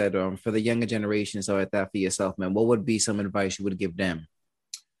 like you said, for the younger generation, so at that for yourself, man, what would be some advice you would give them?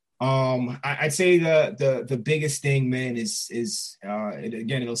 I'd say the biggest thing, man, is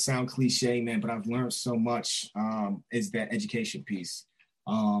again, it'll sound cliche, man, but I've learned so much, is that education piece.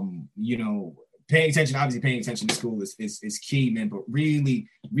 Paying attention to school is key, man, but really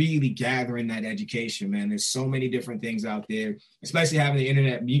gathering that education, man. There's so many different things out there, especially having the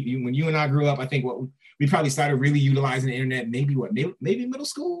internet. When you and I grew up, I think we probably started really utilizing the internet, maybe middle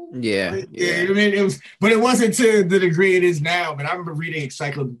school. Yeah. I mean, but it wasn't to the degree it is now. But I remember reading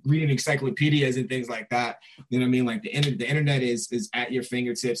encyclopedias and things like that. You know what I mean? Like the internet is at your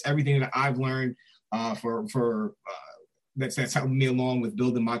fingertips. Everything that I've learned that's helping me along with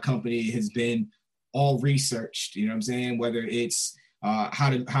building my company has been all researched. You know what I'm saying? Whether it's how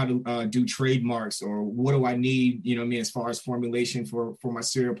to do trademarks, or what do I need, you know what I mean, as far as formulation for my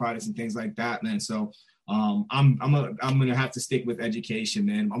cereal products and things like that, man. So I'm gonna have to stick with education,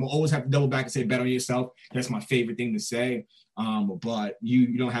 man. I'm gonna always have to double back and say bet on yourself. That's my favorite thing to say. But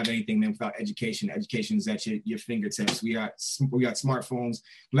you don't have anything, man, without education. Education is at your fingertips. We got smartphones,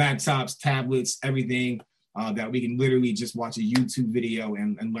 laptops, tablets, everything. That we can literally just watch a YouTube video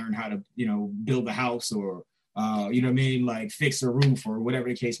and learn how to, build a house, or, you know what I mean? Like fix a roof, or whatever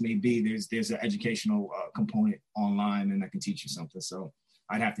the case may be. There's an educational component online, and that can teach you something. So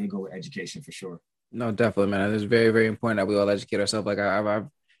I'd have to go with education for sure. No, definitely, man. It's very, very important that we all educate ourselves. Like I've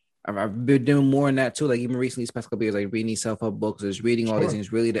been doing more in that too. Like even recently, these past couple years, like reading these self-help books, is reading all these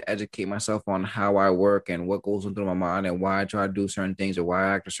things really to educate myself on how I work and what goes through my mind and why I try to do certain things or why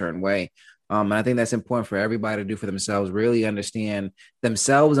I act a certain way. And I think that's important for everybody to do for themselves, really understand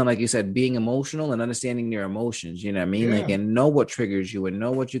themselves. And like you said, being emotional and understanding their emotions, you know what I mean? Yeah. Like, and know what triggers you and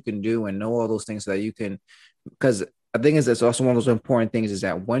know what you can do and know all those things so that you can, because I think it's also one of those important things is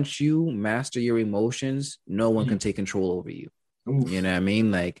that once you master your emotions, no one can take control over you. Oof. You know what I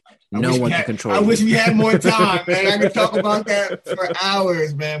mean? Like no one can control you. I wish we had more time, man. I could talk about that for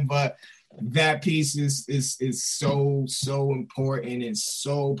hours, man, but that piece is so important and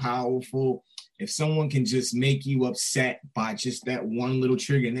so powerful. If someone can just make you upset by just that one little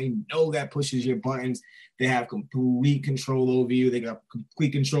trigger, and they know that pushes your buttons, they have complete control over you. They got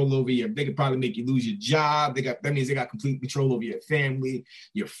complete control over you. They could probably make you lose your job. That means they got complete control over your family,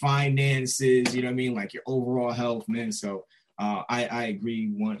 your finances, you know what I mean? Like your overall health, man. So I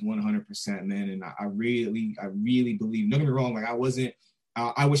agree 100%, man. And I really believe, don't get me wrong, like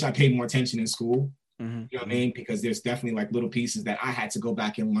I wish I paid more attention in school, you know what I mean? Because there's definitely like little pieces that I had to go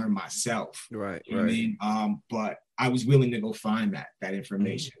back and learn myself. Right. You know what I mean? But I was willing to go find that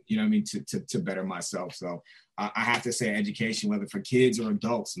information, you know what I mean? To better myself. So I have to say education, whether for kids or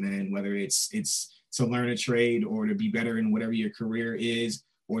adults, man, whether it's to learn a trade or to be better in whatever your career is,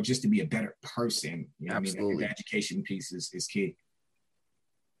 or just to be a better person. You know what I mean? I think the education piece is key.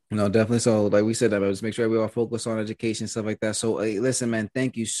 No, definitely. So like we said, let's make sure we all focus on education, stuff like that. So listen, man,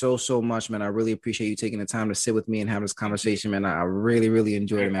 thank you so much, man. I really appreciate you taking the time to sit with me and have this conversation, man. I really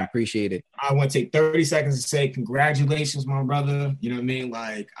enjoyed it, man. Appreciate it. I want to take 30 seconds to say congratulations, my brother. You know what I mean?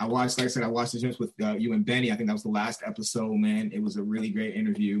 Like I watched the gym with you and Benny. I think that was the last episode, man. It was a really great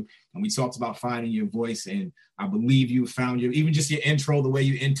interview. And we talked about finding your voice, and I believe you found even just your intro, the way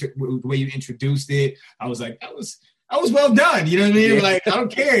you introduced it. I was like, that was well done. You know what I mean? Yeah. Like, I don't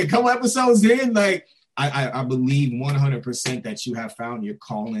care. A couple episodes in, like, I believe 100% that you have found your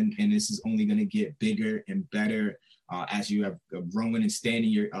calling, and this is only going to get bigger and better as you have grown and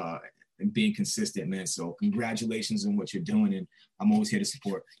standing and being consistent, man. So congratulations on what you're doing, and I'm always here to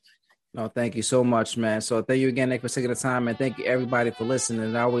support. No, thank you so much, man. So thank you again, Nick, for taking the time, and thank you everybody for listening.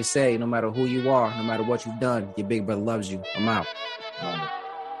 And I always say, no matter who you are, no matter what you've done, your big brother loves you. I'm out.